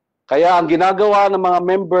 Kaya ang ginagawa ng mga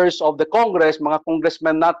members of the Congress, mga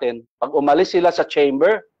congressmen natin, pag umalis sila sa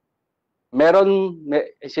chamber,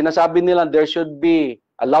 sinasabi nila there should be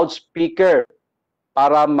a loudspeaker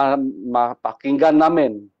para mapakinggan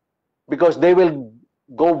namin because they will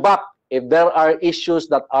go back if there are issues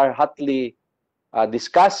that are hotly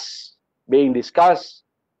being discussed,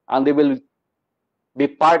 and they will be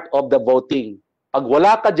part of the voting. Pag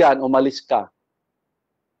wala ka dyan, umalis ka.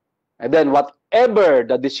 And then whatever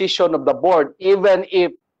the decision of the board, even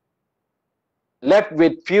if left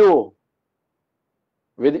with few,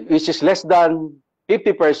 which is less than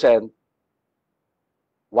 50%,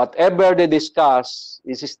 whatever they discuss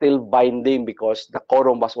is still binding because the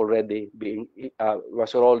quorum was already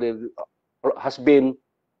has been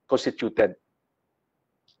constituted.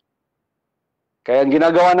 Kaya ang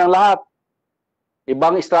ginagawa ng lahat,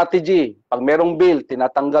 ibang strategy. Pag merong bill,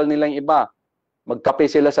 tinatanggal nila yung iba. Magkape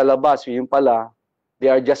sila sa labas. Yung pala, they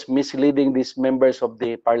are just misleading these members of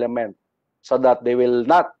the parliament so that they will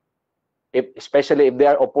not, especially if they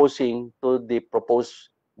are opposing to the proposed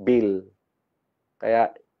bill. Kaya,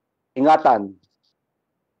 ingatan.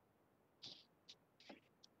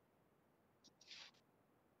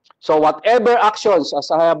 So whatever actions, as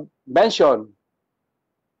I have mentioned,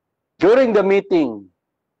 during the meeting,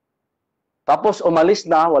 tapos umalis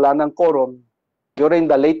na, wala ng quorum, during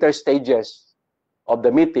the later stages of the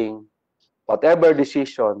meeting, whatever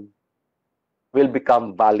decision will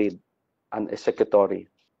become valid and executory.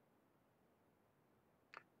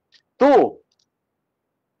 2,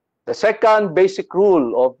 the second basic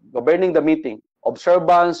rule of governing the meeting,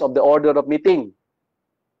 observance of the order of meeting.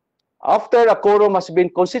 After a quorum has been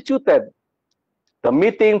constituted, the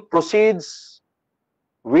meeting proceeds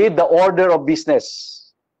with the order of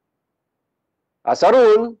business. As a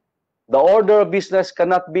rule, the order of business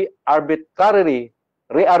cannot be arbitrarily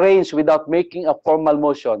rearranged without making a formal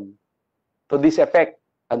motion to this effect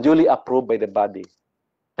and duly approved by the body.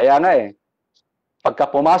 Kaya nga pagka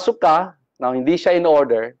pumasok ka na hindi siya in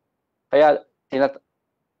order, kaya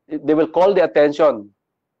they will call the attention.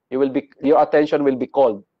 Your attention will be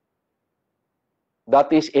called.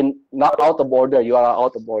 That is not out of order. You are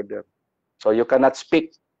out of order. So you cannot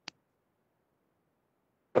speak.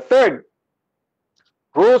 The third,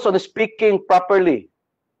 rules on speaking properly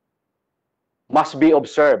must be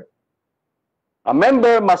observed. A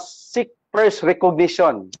member must seek first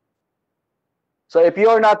recognition. So if you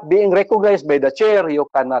are not being recognized by the chair, you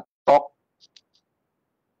cannot talk.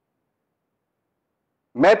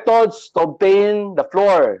 Methods to obtain the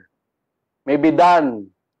floor may be done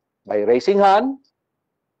by raising hand,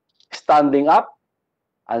 standing up,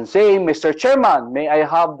 and saying, Mr. Chairman, may I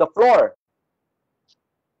have the floor?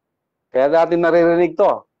 Kaya natin naririnig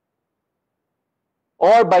to.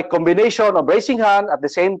 Or by combination of raising hand at the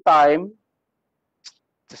same time,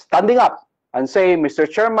 standing up and saying, Mr.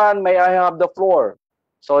 Chairman, may I have the floor?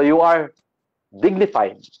 So you are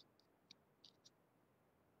dignified.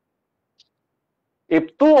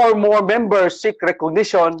 If 2 or more members seek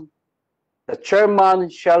recognition, the chairman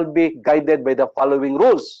shall be guided by the following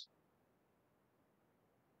rules.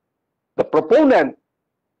 The proponent,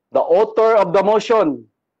 the author of the motion,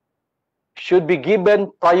 should be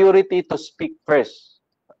given priority to speak first.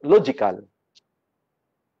 Logical.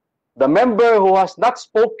 The member who has not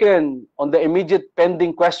spoken on the immediate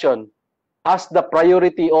pending question has the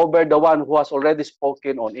priority over the one who has already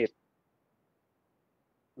spoken on it.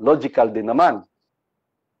 Logical din naman.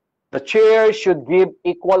 The chair should give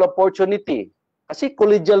equal opportunity, kasi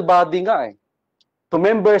collegial body nga to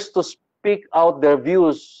members to speak out their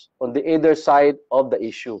views on the either side of the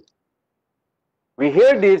issue. We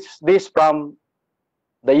hear this from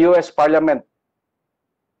the US Parliament,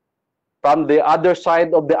 from the other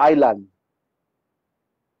side of the island.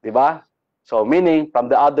 Diba? So, meaning from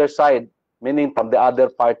the other side, meaning from the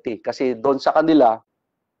other party. Kasi doon sa kanila,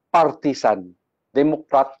 partisan.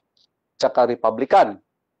 Democrat tsaka Republican.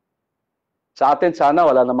 Sa atin, sana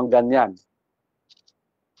wala namang ganyan.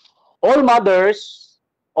 All matters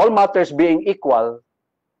being equal,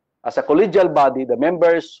 as a collegial body, the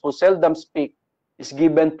members who seldom speak is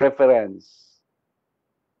given preference.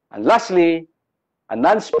 And lastly, a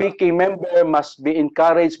non-speaking member must be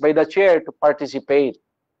encouraged by the chair to participate.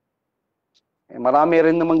 Marami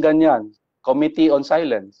rin naman ganyan. Committee on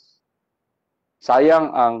Silence. Sayang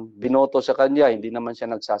ang binoto sa kanya, hindi naman siya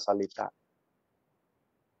nagsasalita.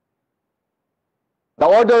 The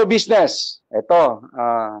order of business. Ito,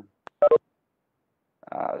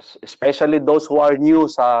 especially those who are new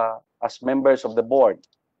as members of the board.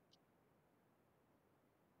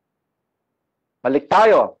 Balik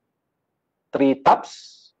tayo. 3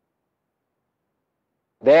 tops.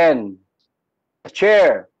 Then, the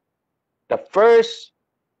chair. The first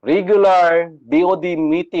regular BOD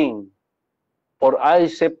meeting for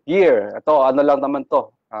IECEP year. Ito, ano lang naman to.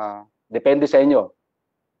 Depende sa inyo.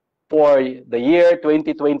 For the year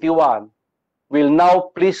 2021 will now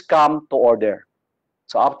please come to order.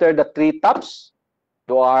 So after the 3 tops,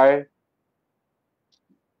 you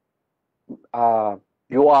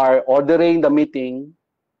are ordering the meeting,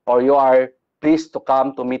 or you are pleased to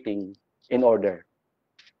come to meeting in order.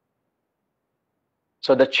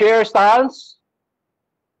 So the chair stands,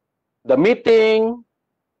 the meeting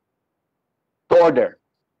to order.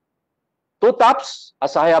 2 tops,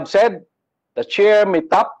 as I have said, the chair may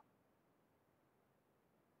tap,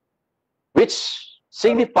 which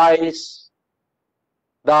signifies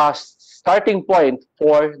the starting point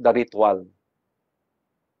for the ritual.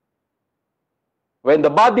 When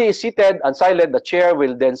the body is seated and silent, the chair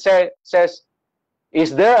will then says,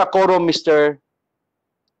 "Is there a quorum, Mr.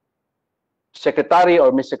 Secretary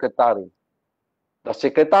or Ms. Secretary?" The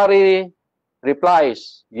secretary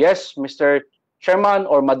replies, "Yes, Mr. Chairman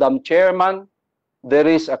or Madam Chairman, there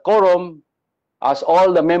is a quorum as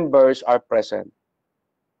all the members are present,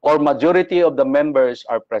 or majority of the members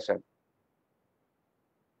are present."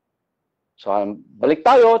 So, balik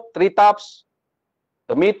tayo, 3 taps.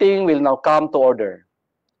 The meeting will now come to order.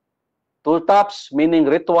 2 taps meaning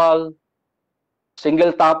ritual, single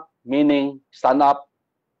tap meaning stand up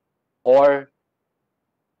or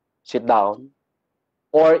sit down,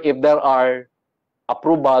 or if there are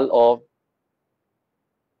approval of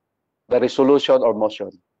the resolution or motion.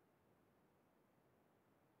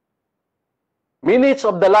 Minutes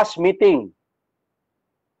of the last meeting.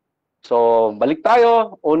 So, balik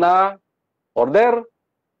tayo. Una, order.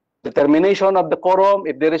 Determination of the quorum.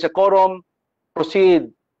 If there is a quorum,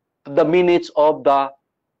 proceed to the minutes of the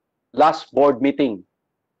last board meeting.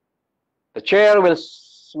 The chair will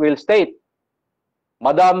state,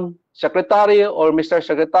 "Madam Secretary or Mr.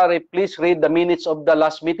 Secretary, please read the minutes of the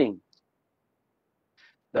last meeting."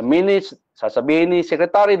 The minutes, sasabihin ni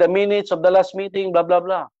Secretary, the minutes of the last meeting, blah, blah,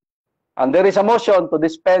 blah. And there is a motion to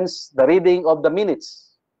dispense the reading of the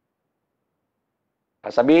minutes.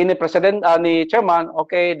 Sasabihin ni President, ni Chairman,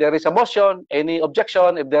 okay, there is a motion. Any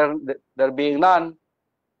objection? If there being none,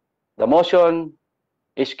 the motion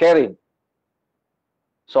is carried.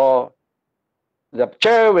 So, the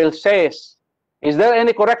chair will say, "Is there any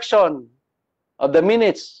correction of the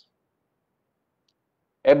minutes?"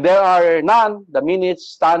 If there are none, the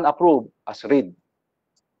minutes stand approved as read.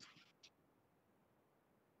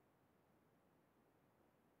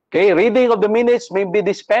 Okay, reading of the minutes may be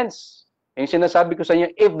dispensed. Yung sinasabi ko sa inyo,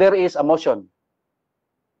 if there is a motion.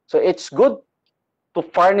 So it's good to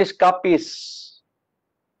furnish copies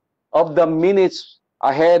of the minutes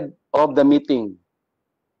ahead of the meeting.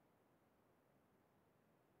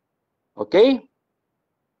 Okay?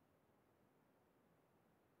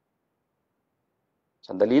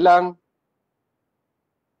 Sandali lang.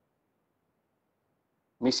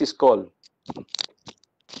 Mrs. Cole.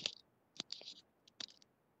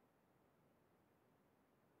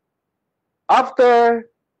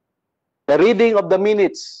 After the reading of the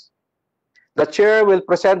minutes, the chair will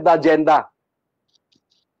present the agenda.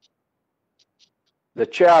 The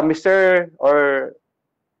chair, Mr. or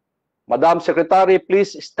Madam Secretary,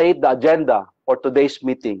 please state the agenda for today's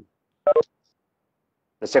meeting.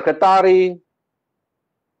 The Secretary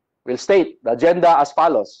will state the agenda as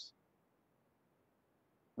follows.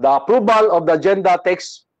 The approval of the agenda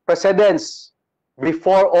takes precedence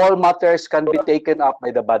before all matters can be taken up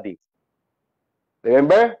by the body.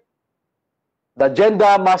 Remember, the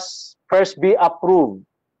agenda must first be approved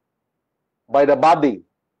by the body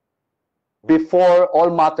before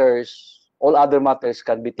all other matters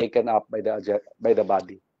can be taken up by the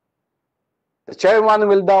body. The chairman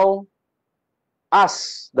will now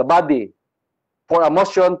ask the body for a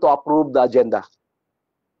motion to approve the agenda.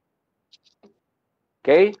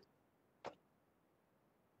 Okay?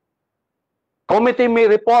 Committee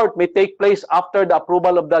report may take place after the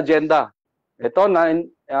approval of the agenda. Ito,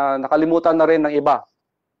 nakalimutan na rin ng iba.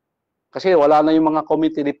 Kasi wala na yung mga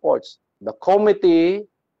committee reports. The committee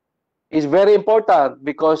is very important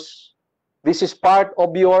because this is part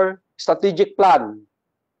of your strategic plan.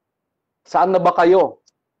 Saan na ba kayo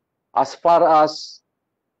as far as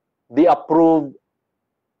the approved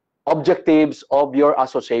objectives of your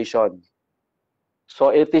association? So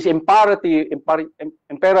it is imperative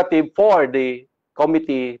for the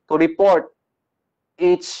committee to report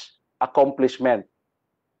its accomplishment.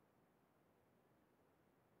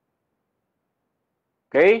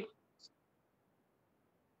 Okay?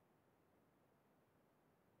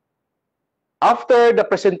 After the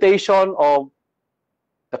presentation of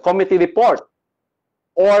the committee report,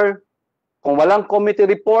 or kung walang committee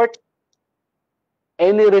report,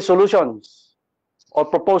 any resolutions or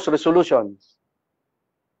proposed resolutions.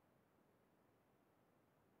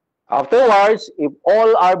 Afterwards, if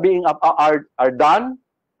all are done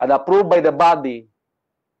and approved by the body,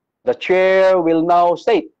 the chair will now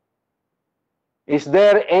state, is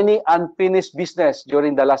there any unfinished business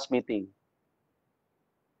during the last meeting?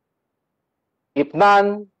 If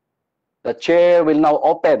none, the chair will now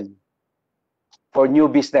open for new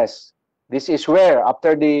business. This is where,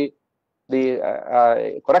 after the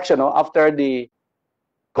after the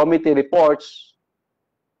committee reports,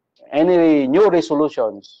 any new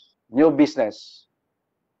resolutions, new business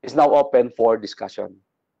is now open for discussion.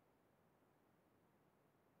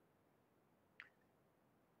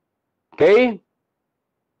 Okay?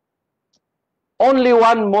 Only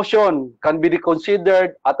one motion can be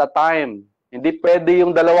reconsidered at a time. Hindi pwede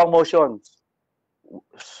yung dalawang motions.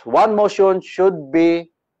 One motion should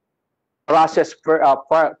be process.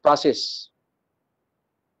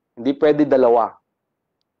 Hindi pwede dalawa.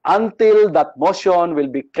 Until that motion will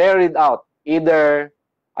be carried out, either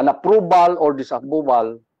an approval or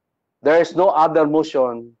disapproval, there is no other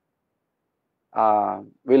motion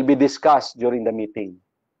will be discussed during the meeting.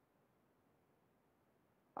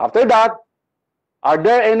 After that, are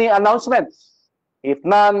there any announcements? If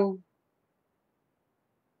none,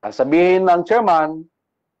 sabihin ng chairman,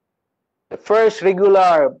 the first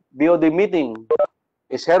regular BOD meeting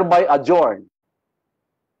is hereby adjourned,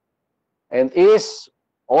 and is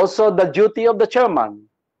also the duty of the chairman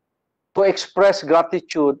to express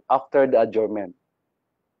gratitude after the adjournment.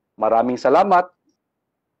 Maraming salamat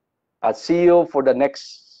at see you for the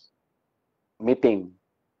next meeting.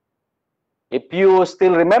 If you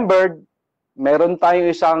still remembered, meron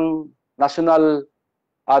tayong isang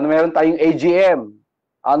meron tayong AGM,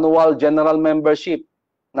 Annual General Membership,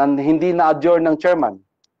 na hindi na-adjourn ng chairman.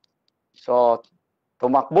 So,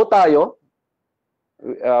 tumakbo tayo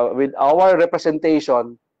with our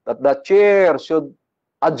representation that the chair should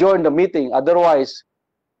adjourn the meeting, otherwise,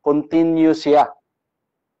 continue siya.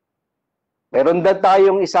 Meron din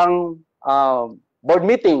tayong isang board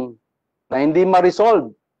meeting na hindi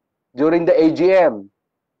ma-resolve during the AGM.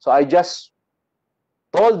 So I just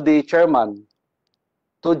told the chairman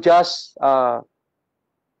to just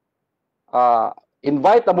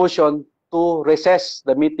invite a motion to recess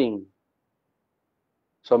the meeting.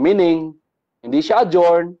 So meaning, hindi siya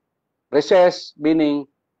adjourn, recess, meaning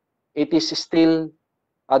it is still,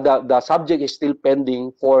 the subject is still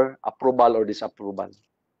pending for approval or disapproval.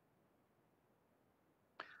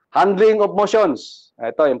 Handling of motions.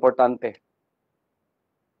 Ito, importante.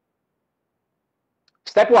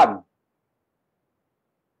 Step 1.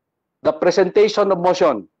 The presentation of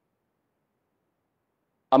motion.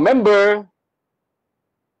 A member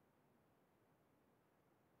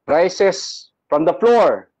rises from the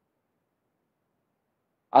floor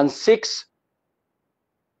and seeks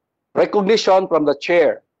recognition from the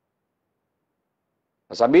chair.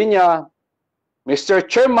 Sabihin niya, Mr.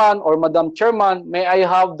 Chairman or Madam Chairman, may I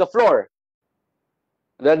have the floor?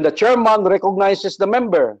 Then the chairman recognizes the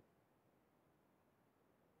member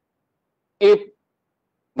If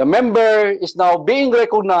the member is now being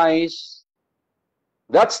recognized,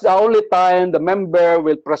 that's the only time the member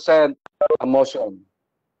will present a motion.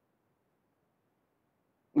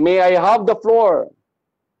 May I have the floor?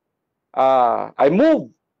 I move.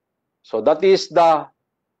 So that is the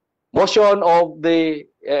motion of the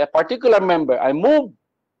particular member. I move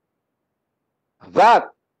that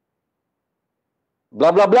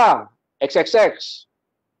blah, blah, blah, XXX.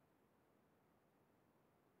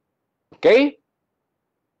 Okay?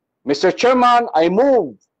 Mr. Chairman, I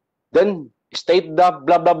move. Then state the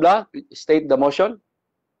blah, blah, blah, state the motion.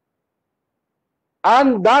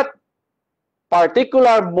 And that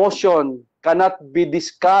particular motion cannot be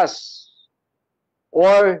discussed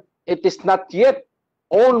or it is not yet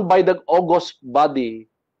owned by the august body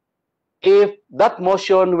if that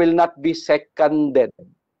motion will not be seconded.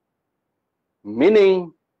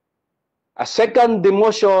 Meaning, a second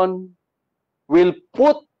motion will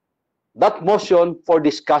put that motion for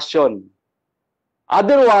discussion.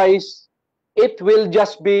 Otherwise, it will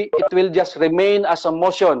just remain as a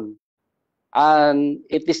motion and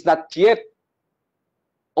it is not yet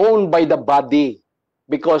owned by the body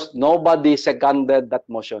because nobody seconded that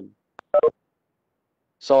motion.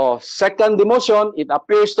 So, second motion, it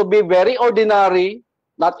appears to be very ordinary,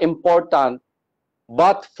 not important,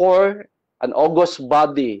 but for an august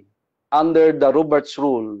body under the Roberts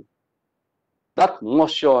rule, that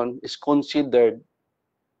motion is considered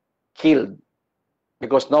killed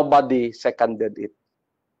because nobody seconded it.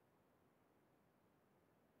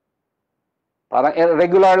 Parang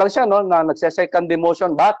irregular lang siya, no? Na nagse-second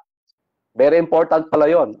motion, but very important pala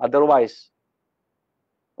yun. Otherwise,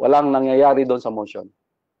 walang nangyayari doon sa motion.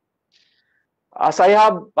 As I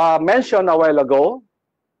have mentioned a while ago,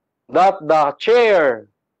 that the chair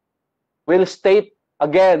will state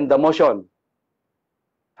again the motion.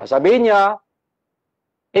 Sasabihin niya,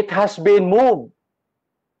 it has been moved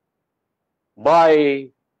by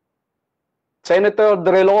Senator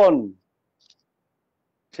Drilon.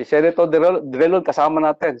 Si Senator Drilon, kasama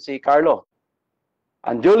natin, si Carlo.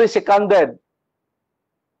 And duly seconded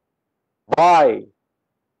by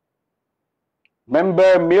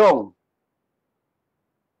Member Myong.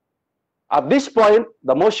 At this point,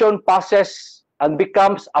 the motion passes and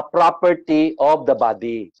becomes a property of the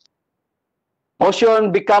body.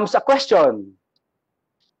 Motion becomes a question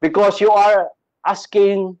because you are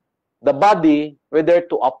asking the body whether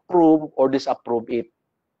to approve or disapprove it.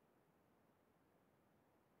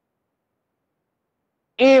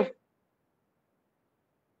 If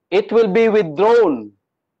it will be withdrawn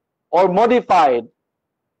or modified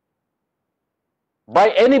by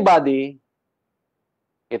anybody,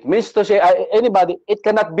 it means to say anybody, it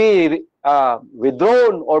cannot be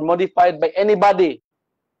withdrawn or modified by anybody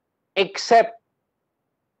except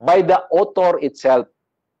by the author itself,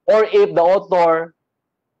 or if the author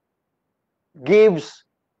gives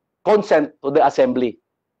consent to the assembly.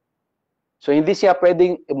 So hindi siya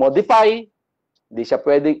pwedeng i-modify, hindi siya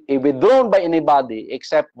pwedeng i-withdrawn by anybody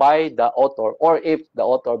except by the author, or if the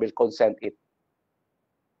author will consent it.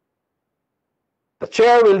 The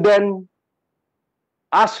chair will then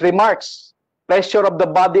ask remarks, pleasure of the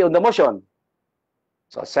body on the motion.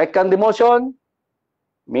 So second the motion,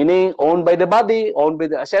 meaning owned by the body, owned by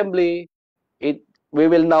the assembly, we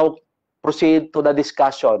will now proceed to the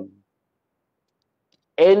discussion.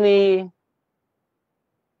 Any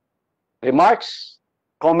remarks,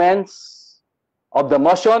 comments of the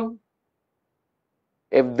motion?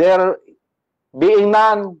 If there being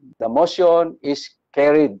none, the motion is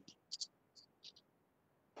carried.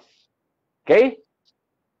 Okay?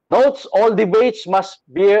 Notes, all debates must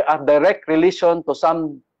bear a direct relation to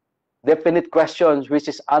some definite questions which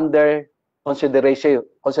is under consideration.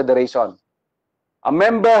 A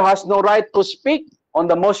member has no right to speak on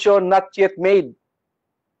the motion not yet made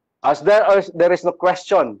as there is no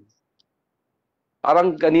question.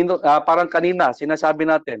 Parang kanina, sinasabi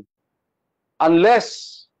natin,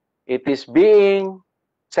 unless it is being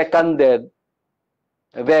seconded,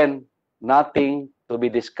 then nothing to be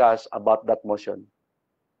discussed about that motion.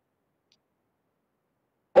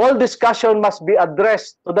 All discussion must be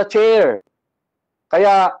addressed to the chair.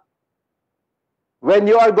 Kaya, when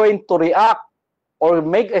you are going to react or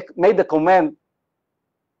make a comment,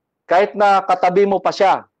 kahit na katabi mo pa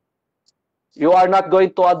siya, you are not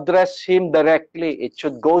going to address him directly. It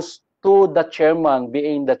should go to the chairman,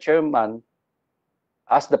 being the chairman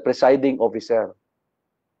as the presiding officer.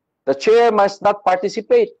 The chair must not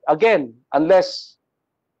participate, again, unless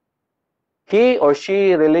he or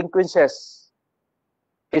she relinquishes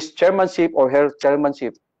his chairmanship or her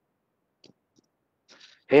chairmanship.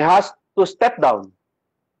 He has to step down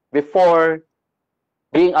before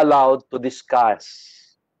being allowed to discuss.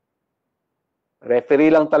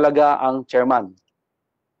 Referee lang talaga ang chairman.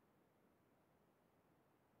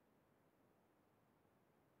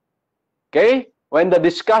 Okay? When the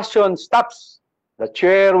discussion stops, the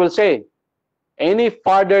chair will say, any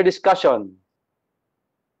further discussion?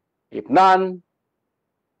 If none,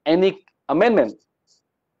 any amendment?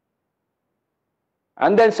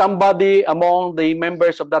 And then somebody among the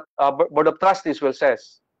members of that Board of Trustees will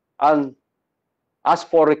says, and ask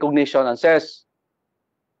for recognition and says,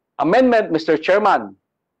 amendment, Mr. Chairman.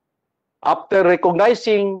 After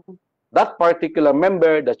recognizing that particular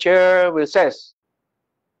member, the chair will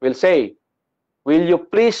say, will you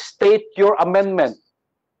please state your amendment,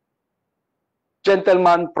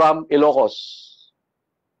 gentleman from Ilocos?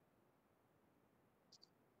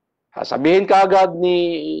 Sabihin kaagad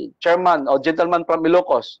ni chairman o gentleman from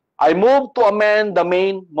Ilocos, I move to amend the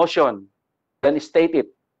main motion. Then state it.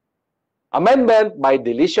 Amendment by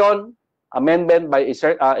deletion, amendment by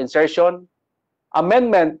insertion,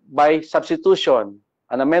 amendment by substitution,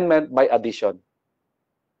 an amendment by addition.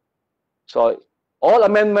 So all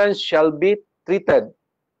amendments shall be treated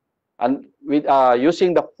and with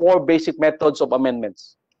using the 4 basic methods of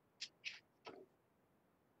amendments.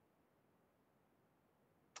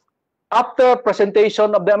 After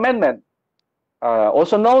presentation of the amendment,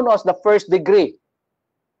 also known as the first degree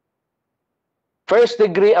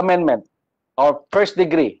amendment or first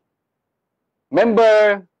degree,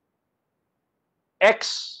 member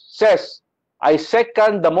X says, I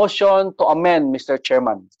second the motion to amend, Mr.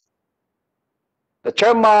 Chairman. The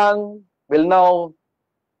chairman will now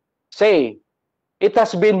say, it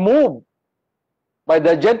has been moved by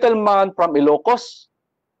the gentleman from Ilocos,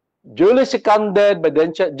 duly seconded by the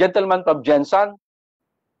gentleman from Jensen,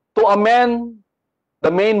 to amend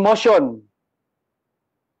the main motion.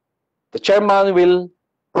 The chairman will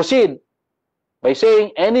proceed by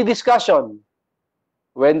saying any discussion.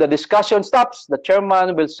 When the discussion stops, the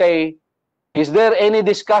chairman will say, is there any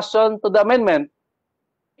discussion to the amendment?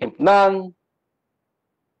 If none,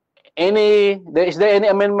 is there any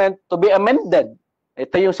amendment to be amended?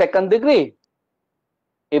 Ito yung second degree.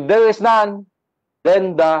 If there is none,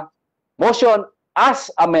 then the motion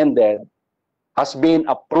as amended has been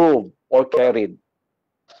approved or carried.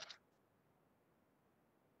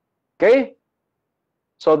 Okay?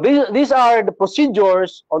 So these are the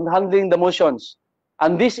procedures on handling the motions.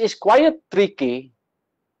 And this is quite tricky,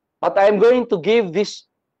 but I'm going to give this,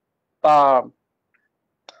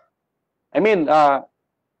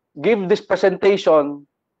 give this presentation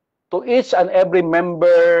to each and every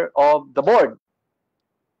member of the board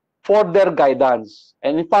for their guidance.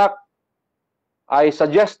 And in fact, I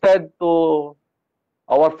suggested to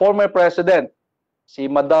our former president, si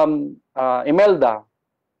Madam Imelda,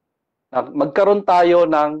 na magkaroon tayo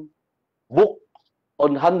ng book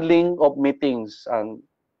on handling of meetings. And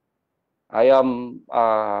I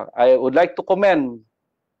would like to commend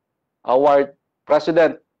our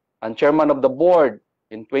president and chairman of the board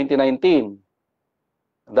in 2019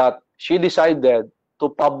 that she decided to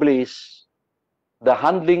publish the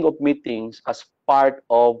handling of meetings as part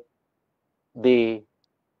of the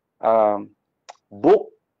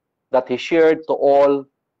book that he shared to all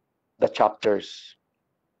the chapters.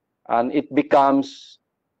 And it becomes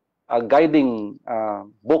a guiding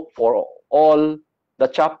book for all the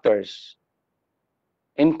chapters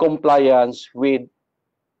in compliance with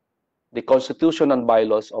the Constitution and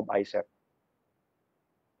bylaws of IECEP.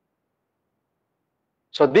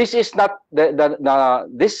 So this is not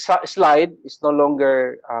this slide is no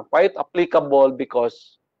longer quite applicable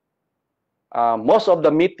because most of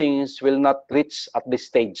the meetings will not reach at this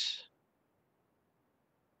stage.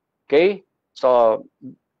 Okay, so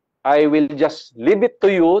I will just leave it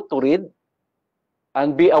to you to read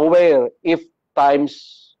and be aware if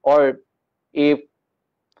times or if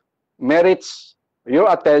merits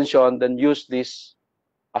your attention, then use this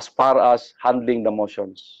as far as handling the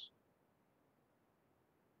motions.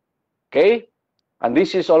 Okay? And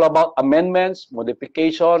this is all about amendments,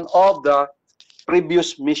 modification of the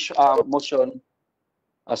previous motion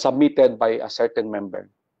submitted by a certain member.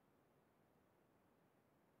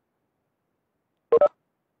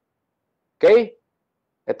 Okay?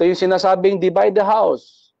 Ito yung sinasabing divide the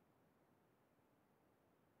house.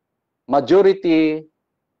 Majority,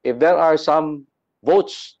 if there are some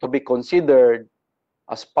votes to be considered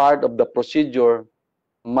as part of the procedure,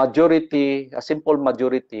 majority, a simple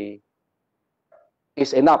majority,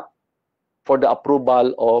 is enough for the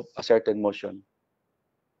approval of a certain motion.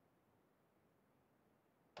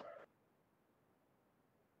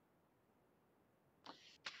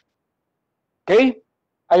 Okay?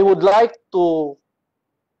 I would like to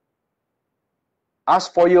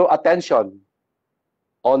ask for your attention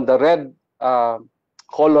on the red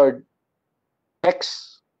colored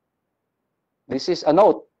text. This is a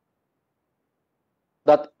note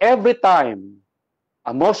that every time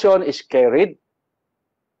a motion is carried,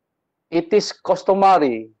 it is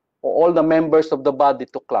customary for all the members of the body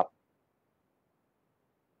to clap.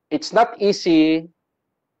 It's not easy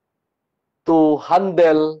to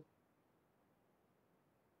handle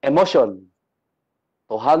emotion,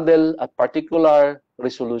 to handle a particular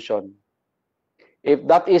resolution. If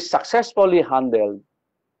that is successfully handled,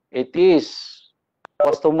 it is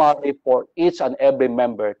customary for each and every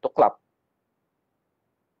member to clap,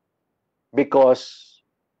 because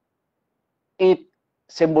it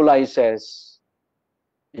symbolizes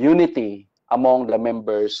unity among the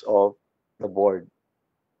members of the board.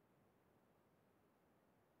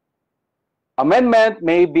 Amendment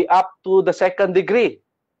may be up to the second degree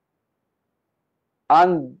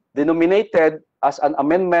and denominated as an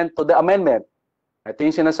amendment to the amendment. Ito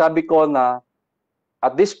yung sinasabi ko na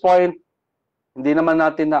at this point, hindi naman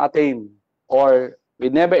natin na-attain or we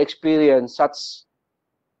never experience such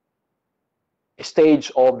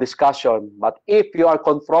stage of discussion. But if you are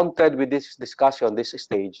confronted with this discussion, this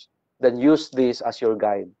stage, then use this as your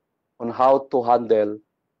guide on how to handle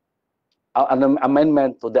an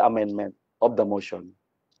amendment to the amendment of the motion.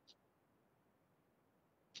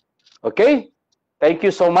 Okay? Thank you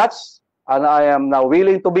so much. And I am now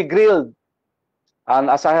willing to be grilled. And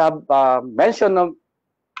as I have mentioned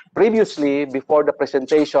previously before the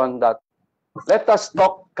presentation, that let us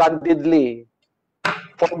talk candidly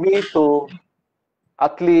for me to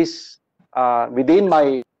at least within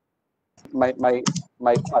my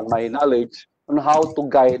knowledge on how to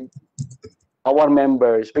guide our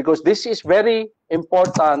members, because this is very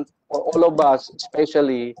important for all of us,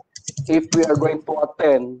 especially if we are going to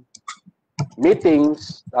attend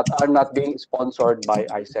meetings that are not being sponsored by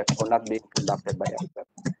IECEP or not being conducted by IECEP.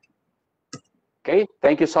 Okay,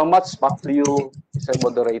 thank you so much. Back to you, Mr.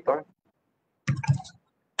 Moderator.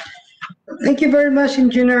 Thank you very much,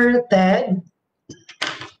 Engineer Ted.